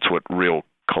them, and that's what real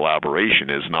collaboration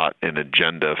is, not an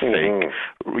agenda, fake,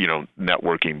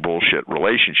 networking bullshit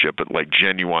relationship, but like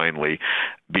genuinely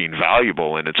being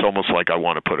valuable. And it's almost like I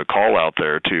want to put a call out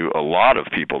there to a lot of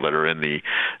people that are in the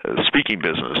speaking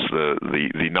business,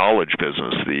 the knowledge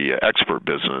business, the expert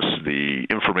business, the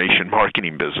information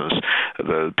marketing business,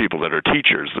 the people that are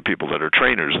teachers, the people that are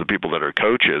trainers, the people that are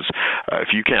coaches. If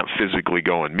you can't physically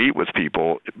go and meet with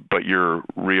people, but your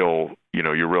real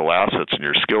assets and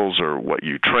your skills are what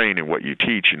you train and what you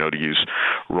teach, to use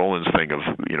Roland's thing of,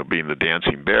 being the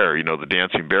dancing bear. The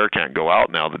dancing bear can't go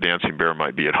out now. The dancing bear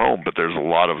might be at home, but there's a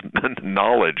lot of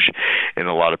knowledge in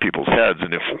a lot of people's heads.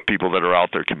 And if people that are out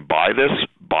there can buy this,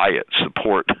 buy it.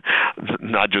 Support,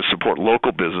 not just support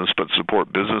local business, but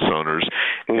support business owners.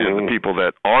 And the people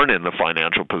that aren't in the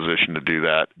financial position to do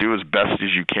that, do as best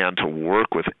as you can to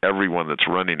work with everyone that's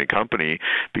running a company,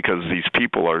 because these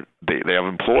people they have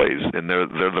employees, and they're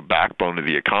the backbone of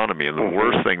the economy. And the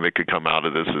worst thing that could come out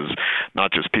of this is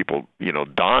not just people,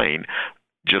 dying,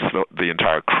 just the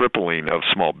entire crippling of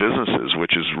small businesses,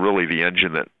 which is really the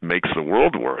engine that makes the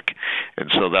world work.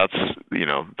 And so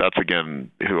that's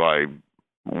again who I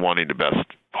wanting to best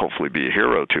hopefully be a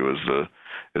hero to is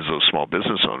those small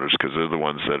business owners, because they're the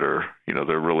ones that are,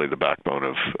 they're really the backbone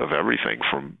of everything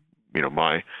from,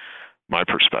 my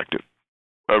perspective.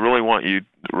 I really want you,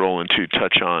 Roland, to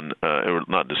touch on, or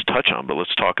not just touch on, but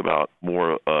let's talk about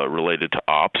more related to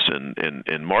ops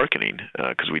and marketing,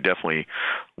 because we definitely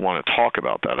want to talk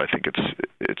about that. I think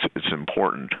it's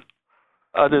important.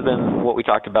 Other than what we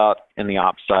talked about in the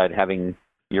ops side, having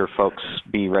your folks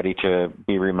be ready to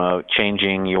be remote,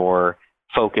 changing your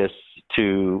focus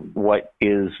to what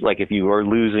is, like if you are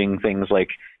losing things like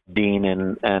Dean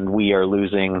and we are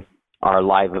losing our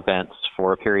live events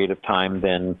for a period of time,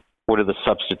 then what are the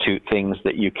substitute things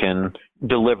that you can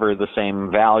deliver the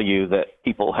same value that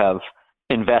people have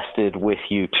invested with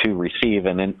you to receive,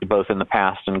 and both in the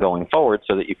past and going forward,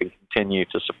 so that you can continue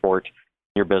to support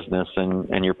your business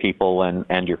and your people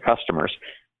and your customers.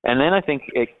 And then I think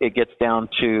it gets down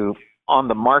to, on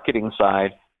the marketing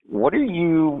side, what are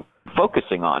you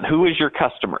focusing on? Who is your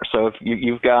customer? So if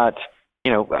you've got,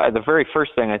 the very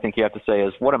first thing I think you have to say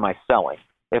is, what am I selling?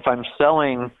 If I'm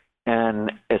selling an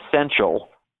essential,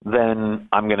 then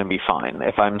I'm going to be fine.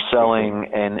 If I'm selling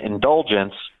an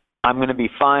indulgence, I'm going to be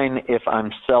fine if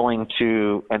I'm selling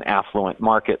to an affluent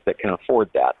market that can afford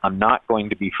that. I'm not going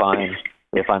to be fine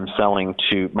if I'm selling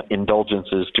to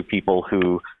indulgences to people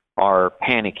who are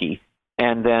panicky.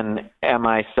 And then am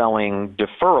I selling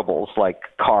deferrables like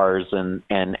cars and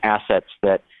assets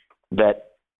that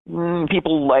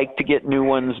people like to get new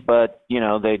ones, but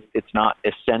it's not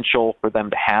essential for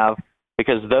them to have?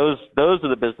 Because those are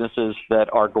the businesses that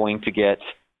are going to get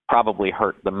probably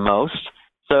hurt the most.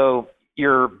 So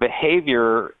your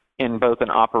behavior in both an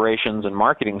operations and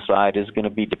marketing side is going to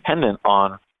be dependent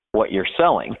on what you're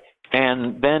selling.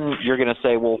 And then you're going to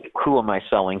say, well, who am I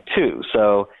selling to?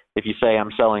 So if you say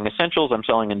I'm selling essentials, I'm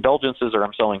selling indulgences, or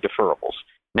I'm selling deferrables.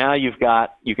 Now you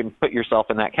can put yourself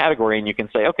in that category, and you can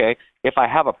say, okay, if I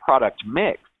have a product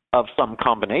mix of some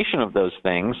combination of those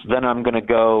things, then I'm going to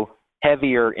go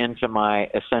heavier into my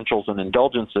essentials and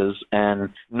indulgences and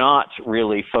not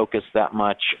really focus that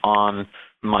much on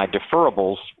my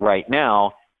deferrables right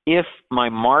now. If my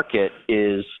market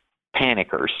is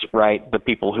panickers, right, the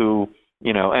people who,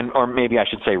 or maybe I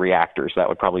should say reactors, that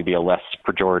would probably be a less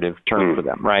pejorative term for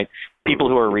them, right? People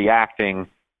who are reacting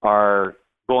are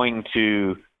going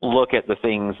to look at the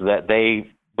things that they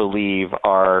believe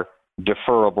are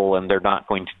deferrable, and they're not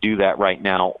going to do that right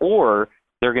now, or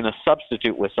they're going to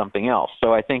substitute with something else.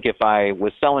 So I think if I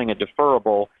was selling a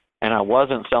deferrable and I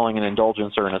wasn't selling an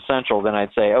indulgence or an essential, then I'd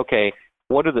say, okay,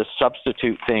 what are the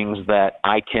substitute things that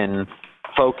I can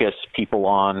focus people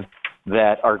on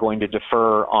that are going to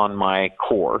defer on my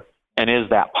core? And is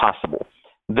that possible?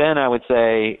 Then I would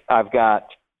say I've got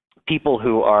people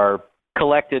who are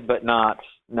collected but not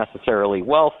necessarily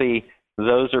wealthy.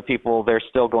 Those are people, they're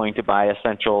still going to buy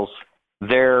essentials.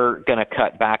 They're going to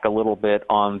cut back a little bit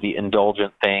on the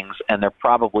indulgent things, and they're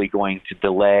probably going to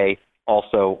delay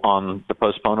also on the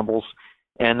postponables.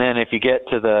 And then if you get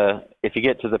to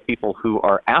the people who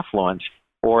are affluent,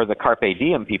 or the Carpe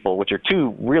Diem people, which are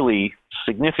two really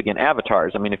significant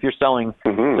avatars. I mean, if you're selling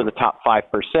to the top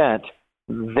 5%,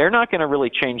 they're not going to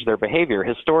really change their behavior.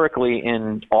 Historically,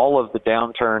 in all of the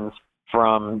downturns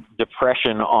from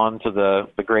Depression on to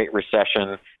the Great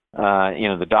Recession,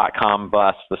 the dot-com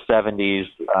bust, the 70s,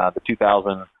 the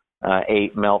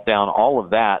 2008 meltdown, all of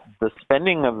that, the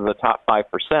spending of the top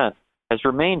 5% has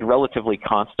remained relatively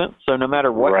constant. So no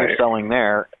matter what you're selling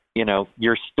there,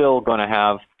 you're still going to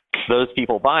have those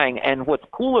people buying. And what's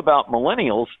cool about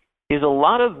millennials is a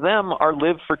lot of them are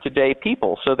live for today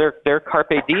people. So they're carpe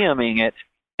dieming it.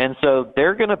 And so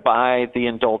they're going to buy the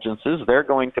indulgences, they're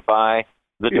going to buy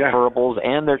the deferables,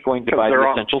 and they're going to buy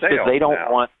the essentials because they don't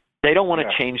want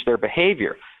to change their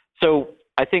behavior. So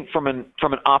I think from an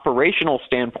operational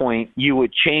standpoint, you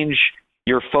would change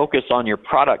your focus on your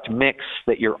product mix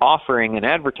that you're offering and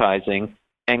advertising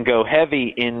and go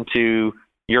heavy into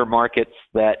your markets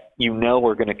that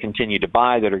are going to continue to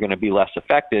buy, that are going to be less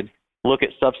affected. Look at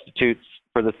substitutes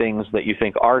for the things that you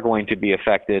think are going to be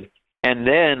affected. And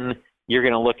then you're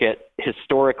going to look at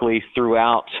historically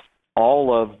throughout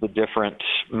all of the different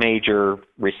major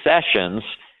recessions,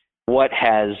 what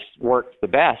has worked the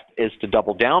best is to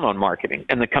double down on marketing.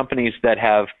 And the companies that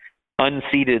have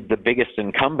unseated the biggest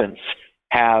incumbents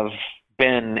have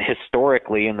been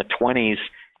historically in the 20s,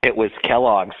 it was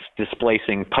Kellogg's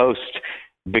displacing Post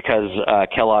because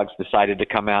Kellogg's decided to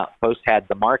come out. Post had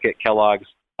the market. Kellogg's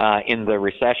in the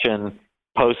recession,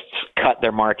 Post cut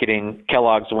their marketing.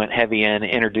 Kellogg's went heavy in,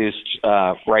 introduced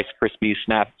Rice Krispies,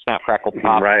 Snap, Crackle,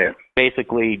 Pop.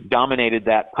 Basically dominated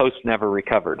that. Post never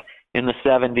recovered. In the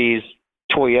 70s,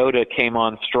 Toyota came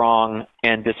on strong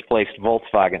and displaced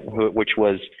Volkswagen, which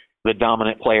was the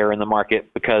dominant player in the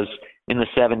market, because in the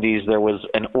 70s there was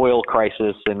an oil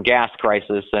crisis and gas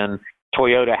crisis, and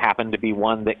Toyota happened to be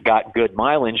one that got good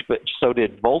mileage, but so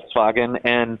did Volkswagen,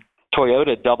 and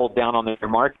Toyota doubled down on their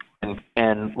market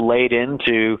and leaned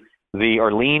into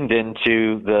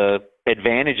the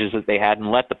advantages that they had and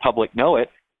let the public know it,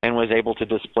 and was able to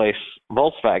displace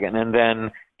Volkswagen. And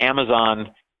then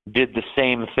Amazon did the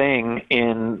same thing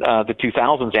in the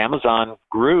 2000s. Amazon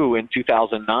grew in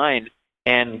 2009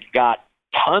 and got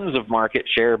tons of market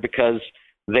share because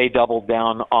they doubled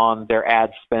down on their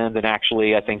ad spend. And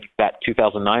actually, I think that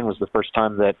 2009 was the first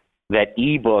time that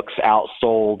ebooks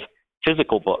outsold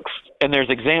physical books. And there's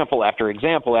example after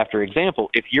example after example.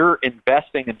 If you're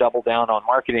investing and double down on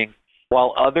marketing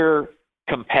while other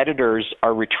competitors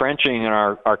are retrenching and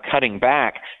are cutting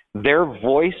back, their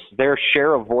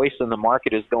share of voice in the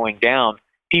market is going down.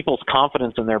 People's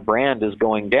confidence in their brand is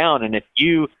going down. And if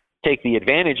you take the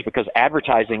advantage, because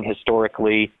advertising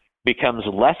historically becomes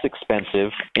less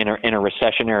expensive in a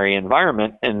recessionary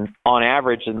environment, and on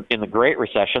average in the Great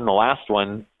Recession, the last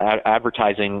one,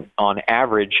 advertising on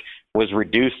average was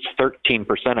reduced 13%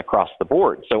 across the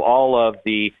board. So all of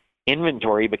the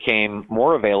inventory became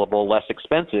more available, less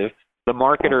expensive. The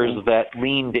marketers that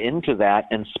leaned into that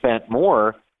and spent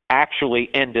more actually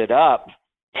ended up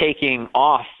taking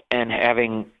off and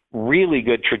having really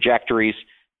good trajectories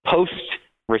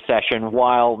post-recession,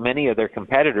 while many of their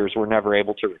competitors were never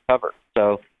able to recover.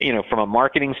 So, from a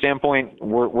marketing standpoint,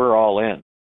 we're all in.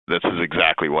 This is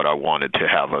exactly what I wanted to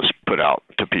have us put out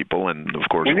to people. And of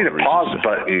course, we need a pause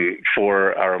button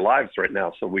for our lives right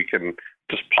now, so we can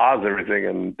just pause everything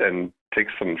and take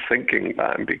some thinking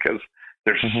time, because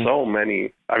there's so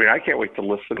many. I mean, I can't wait to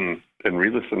listen and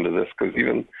re-listen to this, because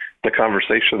even the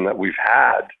conversation that we've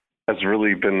had has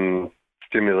really been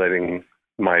stimulating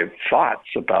my thoughts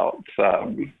about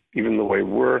even the way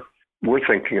we're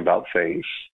thinking about things.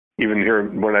 Even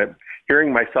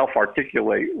hearing myself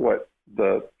articulate what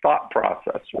the thought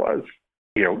process was,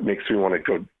 makes me want to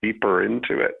go deeper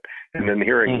into it. And then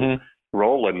hearing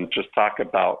Roland just talk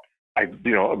about,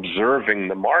 observing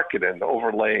the market and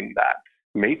overlaying that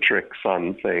matrix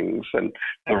on things, and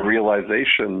the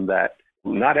realization that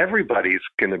not everybody's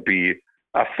going to be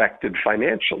affected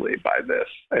financially by this.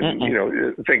 And,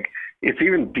 I think it's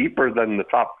even deeper than the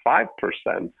top 5%.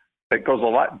 It goes a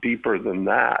lot deeper than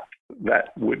that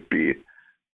would be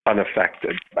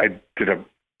unaffected. I did a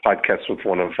podcast with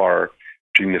one of our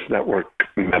Genius Network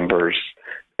members,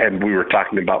 and we were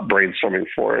talking about brainstorming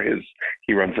for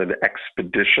he runs an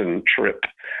expedition trip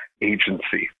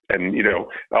agency. And,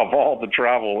 of all the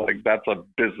travel, that's a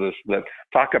business that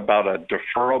talk about a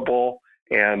deferrable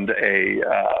and a,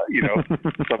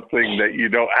 something that you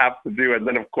don't have to do. And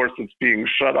then, of course, it's being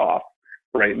shut off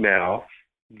right now.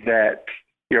 That,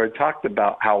 I talked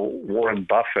about how Warren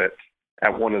Buffett,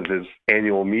 at one of his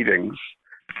annual meetings,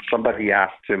 somebody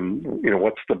asked him,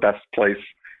 what's the best place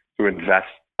to invest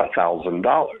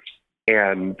 $1,000.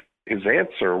 And his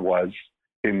answer was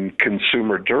in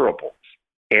consumer durables.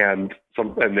 And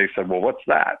they said, well, what's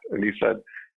that? And he said,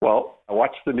 well, I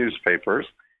watch the newspapers,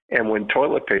 and when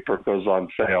toilet paper goes on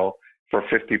sale for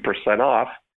 50% off,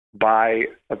 buy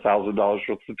 $1,000 worth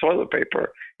of toilet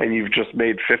paper, and you've just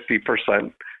made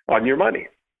 50% on your money.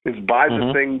 Is buy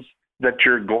the things that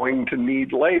you're going to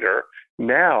need later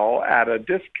now at a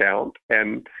discount,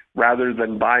 and rather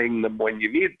than buying them when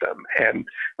you need them. And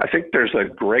I think there's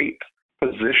a great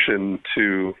position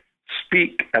to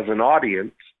speak as an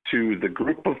audience to the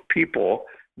group of people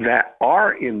that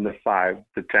are in the 5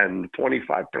 to 10 to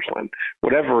 25%,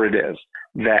 whatever it is,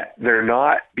 that they're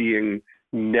not being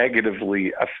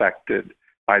negatively affected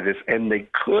by this, and they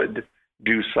could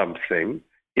do something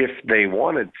if they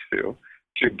wanted to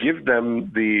give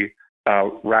them the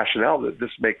rationale that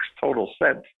this makes total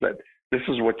sense, that this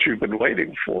is what you've been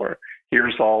waiting for.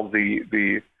 Here's all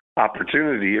the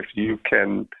opportunity if you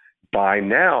can buy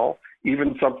now,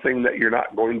 even something that you're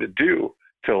not going to do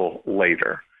till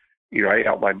later. You know, I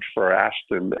outlined for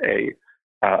Ashton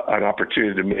an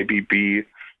opportunity to maybe be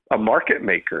a market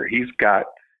maker. He's got,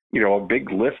 you know, a big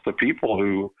list of people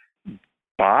who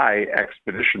buy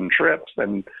expedition trips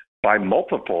and buy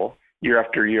multiple year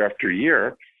after year after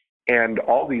year. And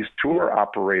all these tour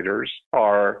operators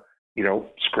are, you know,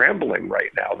 scrambling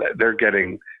right now. They're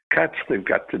getting cuts. They've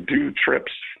got to do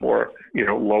trips for, you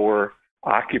know, lower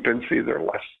occupancy. They're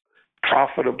less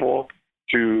profitable.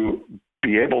 To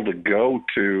be able to go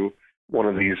to one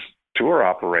of these tour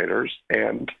operators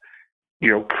and,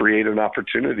 you know, create an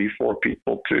opportunity for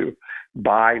people to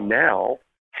buy now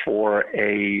for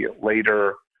a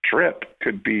later trip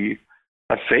could be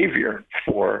a savior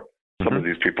for some of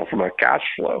these people from a cash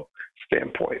flow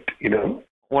standpoint, you know?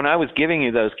 When I was giving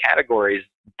you those categories,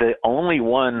 the only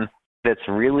one that's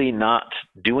really not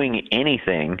doing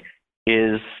anything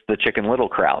is the Chicken Little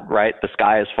crowd, right? The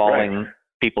sky is falling, right.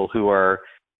 People who are,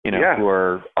 you know, who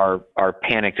are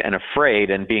panicked and afraid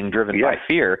and being driven by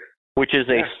fear, which is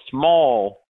a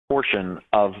small portion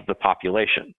of the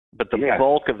population. But the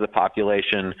bulk of the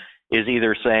population is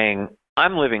either saying,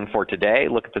 I'm living for today.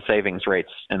 Look at the savings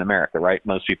rates in America, right?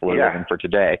 Most people are living for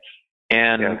today.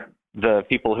 And the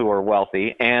people who are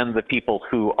wealthy and the people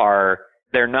who are,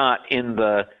 they're not in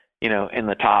the, you know, in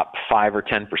the top 5 or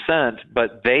 10%,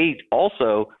 but they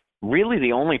also really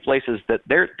the only places that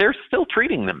they're still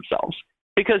treating themselves,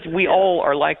 because we all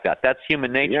are like that. That's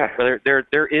human nature.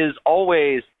 There is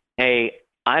always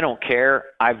I don't care.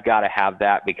 I've got to have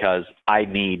that because I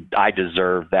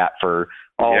deserve that for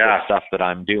all the stuff that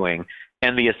I'm doing.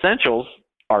 And the essentials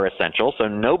are essential. So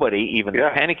nobody, even the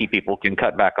panicky people, can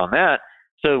cut back on that.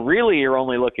 So really you're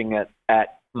only looking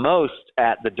at most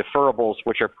at the deferrables,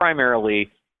 which are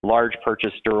primarily large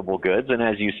purchase durable goods. And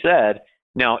as you said,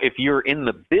 now if you're in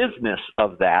the business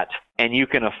of that and you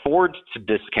can afford to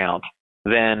discount,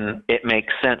 then it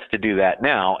makes sense to do that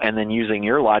now. And then using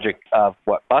your logic of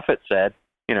what Buffett said,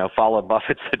 you know, follow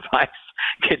Buffett's advice,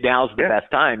 now's the best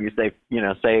time. You save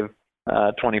 20%,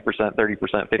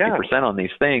 30%, 50% on these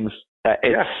things.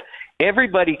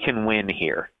 Everybody can win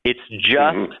here. It's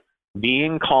just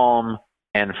being calm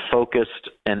and focused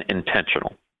and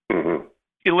intentional.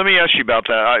 Let me ask you about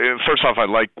that. First off, I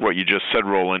like what you just said,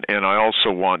 Roland, and I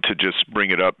also want to just bring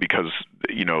it up because,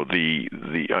 you know,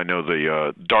 I know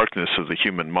the darkness of the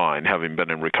human mind, having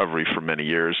been in recovery for many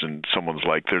years, and someone's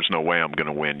like, "There's no way I'm going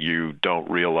to win." You don't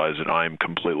realize that I'm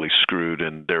completely screwed,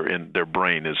 and their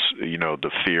brain is, you know,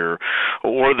 the fear,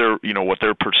 or their, you know, what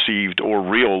their perceived or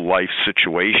real life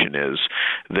situation is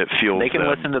that feels. They can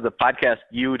listen to the podcast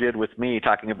you did with me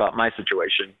talking about my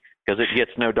situation, because it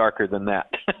gets no darker than that.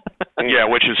 Yeah,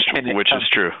 which is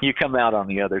true. You come out on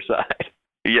the other side.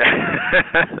 Yeah.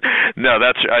 No,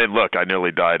 I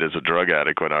nearly died as a drug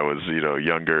addict when I was, you know,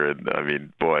 younger. And I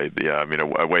mean,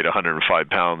 I weighed 105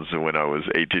 pounds when I was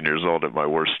 18 years old at my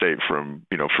worst state from,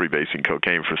 you know, freebasing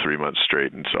cocaine for 3 months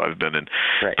straight. And so I've been in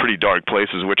pretty dark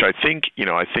places, which I think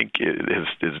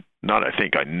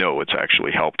I know it's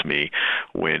actually helped me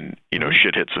when, you know,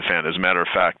 shit hits the fan. As a matter of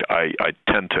fact, I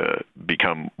tend to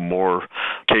become more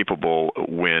capable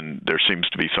when there seems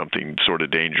to be something sort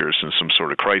of dangerous and some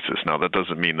sort of crisis. Now, that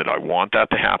doesn't mean that I want that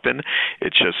to happen.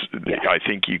 It's just, I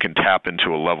think you can tap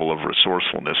into a level of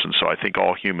resourcefulness. And so I think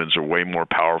all humans are way more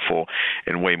powerful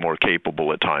and way more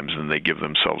capable at times than they give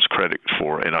themselves credit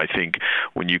for. And I think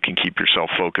when you can keep yourself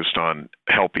focused on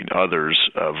helping others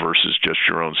versus just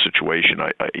your own situation,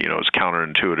 as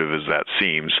counterintuitive as that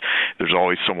seems, there's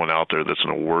always someone out there that's in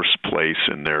a worse place,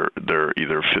 and they're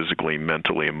either physically,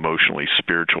 mentally, emotionally,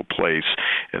 spiritual place,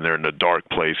 and they're in a dark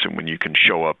place. And when you can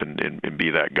show up and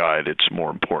be that guide, it's more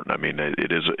important. I mean,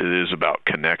 it is about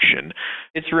connection.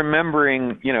 It's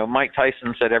remembering, Mike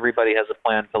Tyson said everybody has a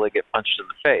plan until they get punched in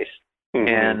the face. Mm-hmm.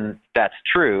 And that's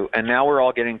true. And now we're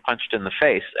all getting punched in the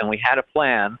face. And we had a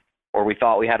plan, or we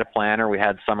thought we had a plan, or we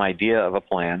had some idea of a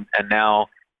plan. And now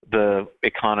the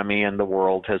economy and the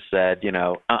world has said,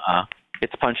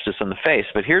 it's punched us in the face.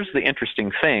 But here's the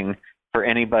interesting thing for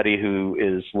anybody who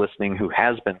is listening who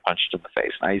has been punched in the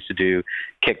face. I used to do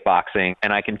kickboxing,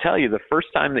 and I can tell you the first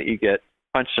time that you get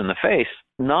punched in the face,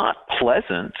 not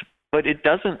pleasant, but it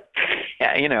doesn't,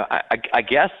 I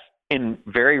guess in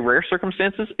very rare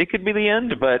circumstances, it could be the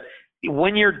end. But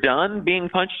when you're done being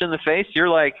punched in the face, you're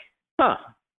like,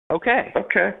 okay.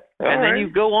 Okay. And then you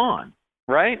go on,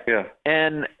 right? Yeah.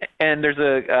 And there's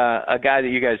a guy that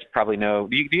you guys probably know.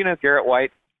 Do you know Garrett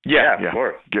White? Yeah, of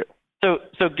course. Yeah.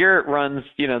 So Garrett runs,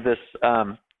 this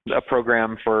a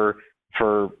program for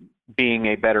being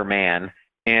a better man.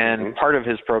 And part of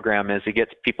his program is he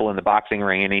gets people in the boxing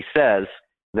ring, and he says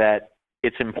that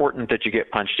it's important that you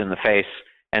get punched in the face.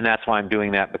 And that's why I'm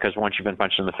doing that, because once you've been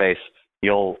punched in the face,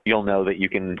 you'll know that you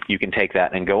can take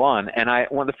that and go on. And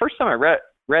the first time I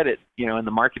read it, in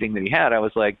the marketing that he had, I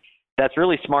was like, that's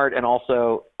really smart, and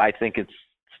also I think it's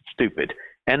stupid.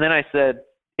 And then I said,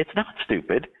 it's not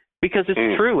stupid, because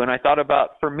it's true. And I thought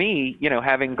about, for me,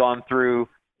 having gone through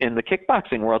in the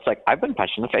kickboxing world, it's like I've been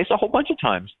punched in the face a whole bunch of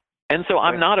times, and so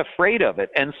I'm not afraid of it.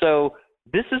 And so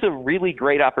this is a really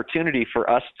great opportunity for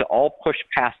us to all push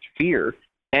past fear.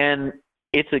 And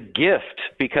it's a gift,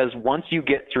 because once you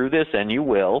get through this, and you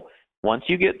will, once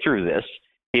you get through this,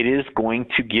 it is going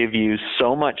to give you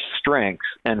so much strength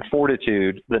and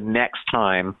fortitude the next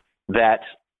time that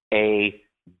a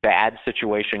bad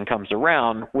situation comes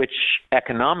around, which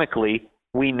economically,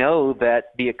 we know that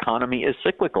the economy is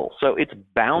cyclical. So it's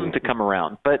bound to come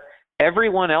around. But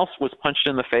everyone else was punched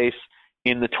in the face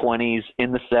in the 20s,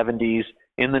 in the 70s,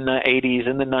 in the 80s,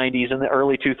 in the 90s, in the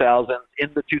early 2000s, in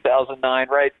the 2009,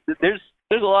 right? There's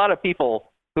a lot of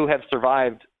people who have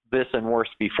survived this and worse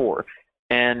before.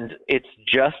 And it's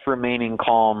just remaining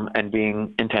calm and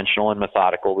being intentional and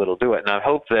methodical that'll do it. And I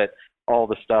hope that all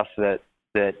the stuff that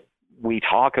we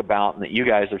talk about and that you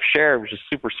guys have shared, which is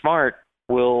super smart,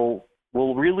 will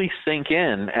really sink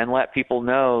in and let people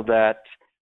know that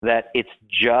it's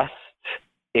just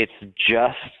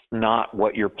not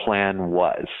what your plan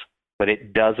was. But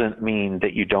it doesn't mean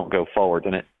that you don't go forward.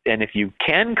 And if you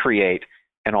can create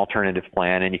an alternative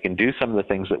plan, and you can do some of the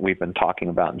things that we've been talking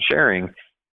about and sharing,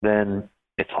 then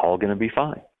it's all going to be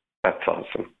fine. That's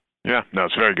awesome. Yeah, no,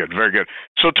 it's very good, very good.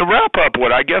 So to wrap up,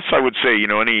 what I guess I would say,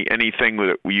 anything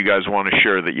that you guys want to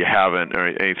share that you haven't, or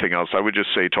anything else, I would just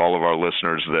say to all of our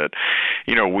listeners that,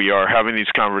 we are having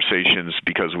these conversations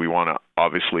because we want to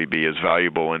obviously be as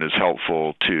valuable and as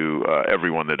helpful to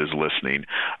everyone that is listening.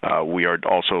 We are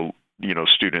also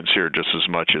students here just as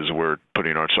much as we're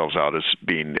putting ourselves out as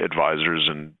being advisors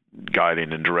and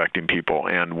guiding and directing people,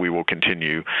 and we will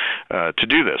continue to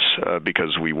do this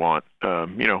because we want,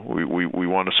 we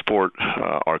want to support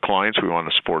our clients, we want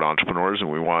to support entrepreneurs,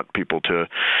 and we want people to,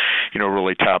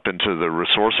 really tap into the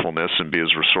resourcefulness and be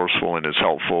as resourceful and as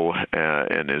helpful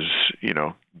and as,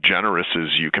 generous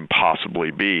as you can possibly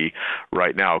be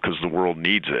right now, because the world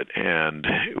needs it. And,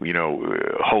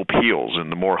 hope heals,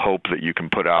 and the more hope that you can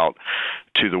put out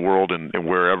to the world and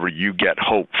wherever you get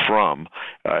hope from,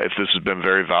 if this has been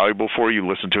very valuable for you,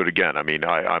 listen to it again. I mean,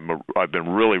 I've been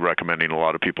really recommending a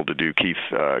lot of people to do Keith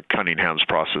Cunningham's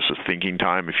process of thinking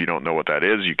time. If you don't know what that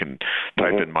is, you can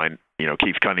type in mine.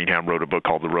 Keith Cunningham wrote a book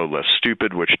called The Road Less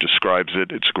Stupid, which describes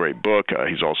it. It's a great book.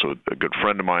 He's also a good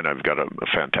friend of mine. I've got a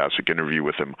fantastic interview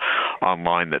with him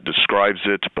online that describes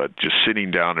it, but just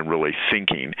sitting down and really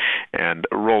thinking. And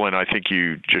Roland, I think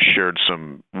you just shared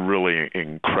some really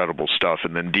incredible stuff.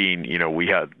 And then Dean, we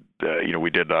had we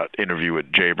did that interview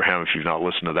with Jay Abraham. If you've not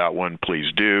listened to that one, please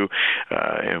do.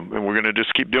 And we're going to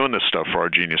just keep doing this stuff for our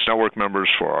Genius Network members,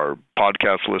 for our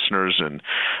podcast listeners. And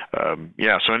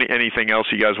so anything else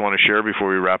you guys want to share before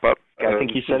we wrap up? I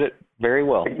think you said it very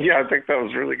well. Yeah, I think that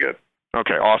was really good.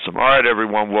 Okay, awesome. All right,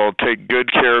 everyone. Well, take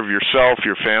good care of yourself,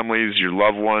 your families, your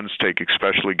loved ones. Take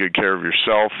especially good care of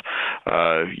yourself,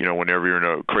 whenever you're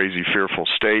in a crazy, fearful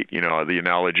state. The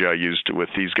analogy I used with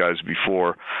these guys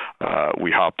before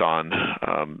we hopped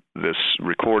on this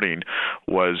recording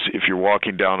was, if you're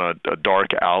walking down a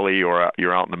dark alley, or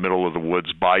you're out in the middle of the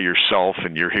woods by yourself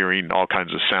and you're hearing all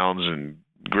kinds of sounds and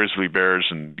grizzly bears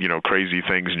and, crazy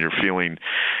things, and you're feeling,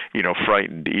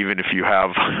 frightened, even if you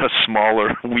have a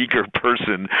smaller, weaker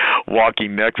person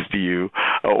walking next to you,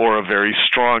 or a very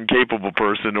strong, capable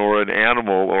person, or an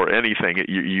animal, or anything,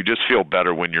 you just feel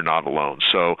better when you're not alone.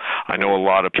 So I know a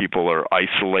lot of people are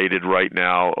isolated right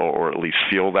now, or at least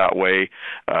feel that way.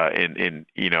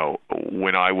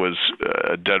 When I was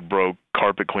a dead broke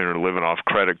carpet cleaner living off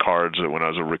credit cards, when I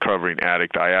was a recovering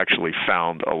addict, I actually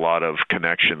found a lot of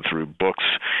connection through books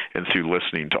and through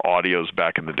listening to audios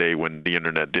back in the day when the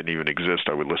internet didn't even exist.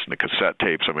 I would listen to cassette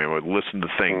tapes. I would listen to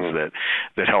things that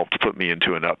helped put me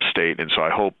into an up state. And so I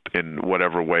hope in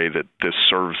whatever way that this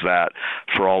serves that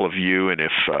for all of you. And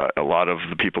if a lot of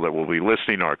the people that will be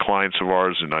listening are clients of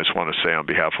ours, and I just want to say on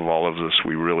behalf of all of us,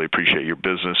 we really appreciate your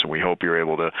business, and we hope you're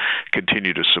able to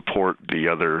continue to support the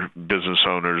other business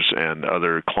owners and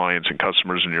other clients and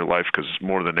customers in your life, because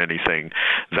more than anything,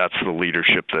 that's the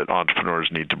leadership that entrepreneurs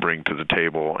need to bring to the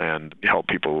table and help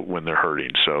people when they're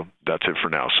hurting. So that's it for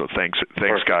now. So thanks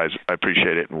guys. I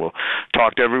appreciate it, and we'll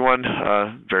talk to everyone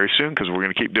very soon, because we're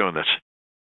going to keep doing this.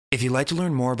 If you'd like to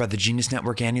learn more about the Genius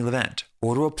Network annual event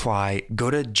or to apply, go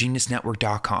to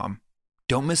geniusnetwork.com.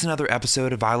 Don't miss another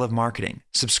episode of I Love Marketing.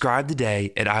 Subscribe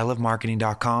today at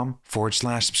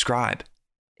ilovemarketing.com/subscribe.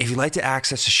 If you'd like to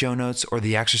access the show notes or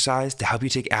the exercise to help you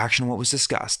take action on what was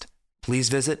discussed, please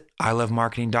visit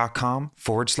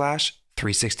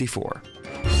ilovemarketing.com/364.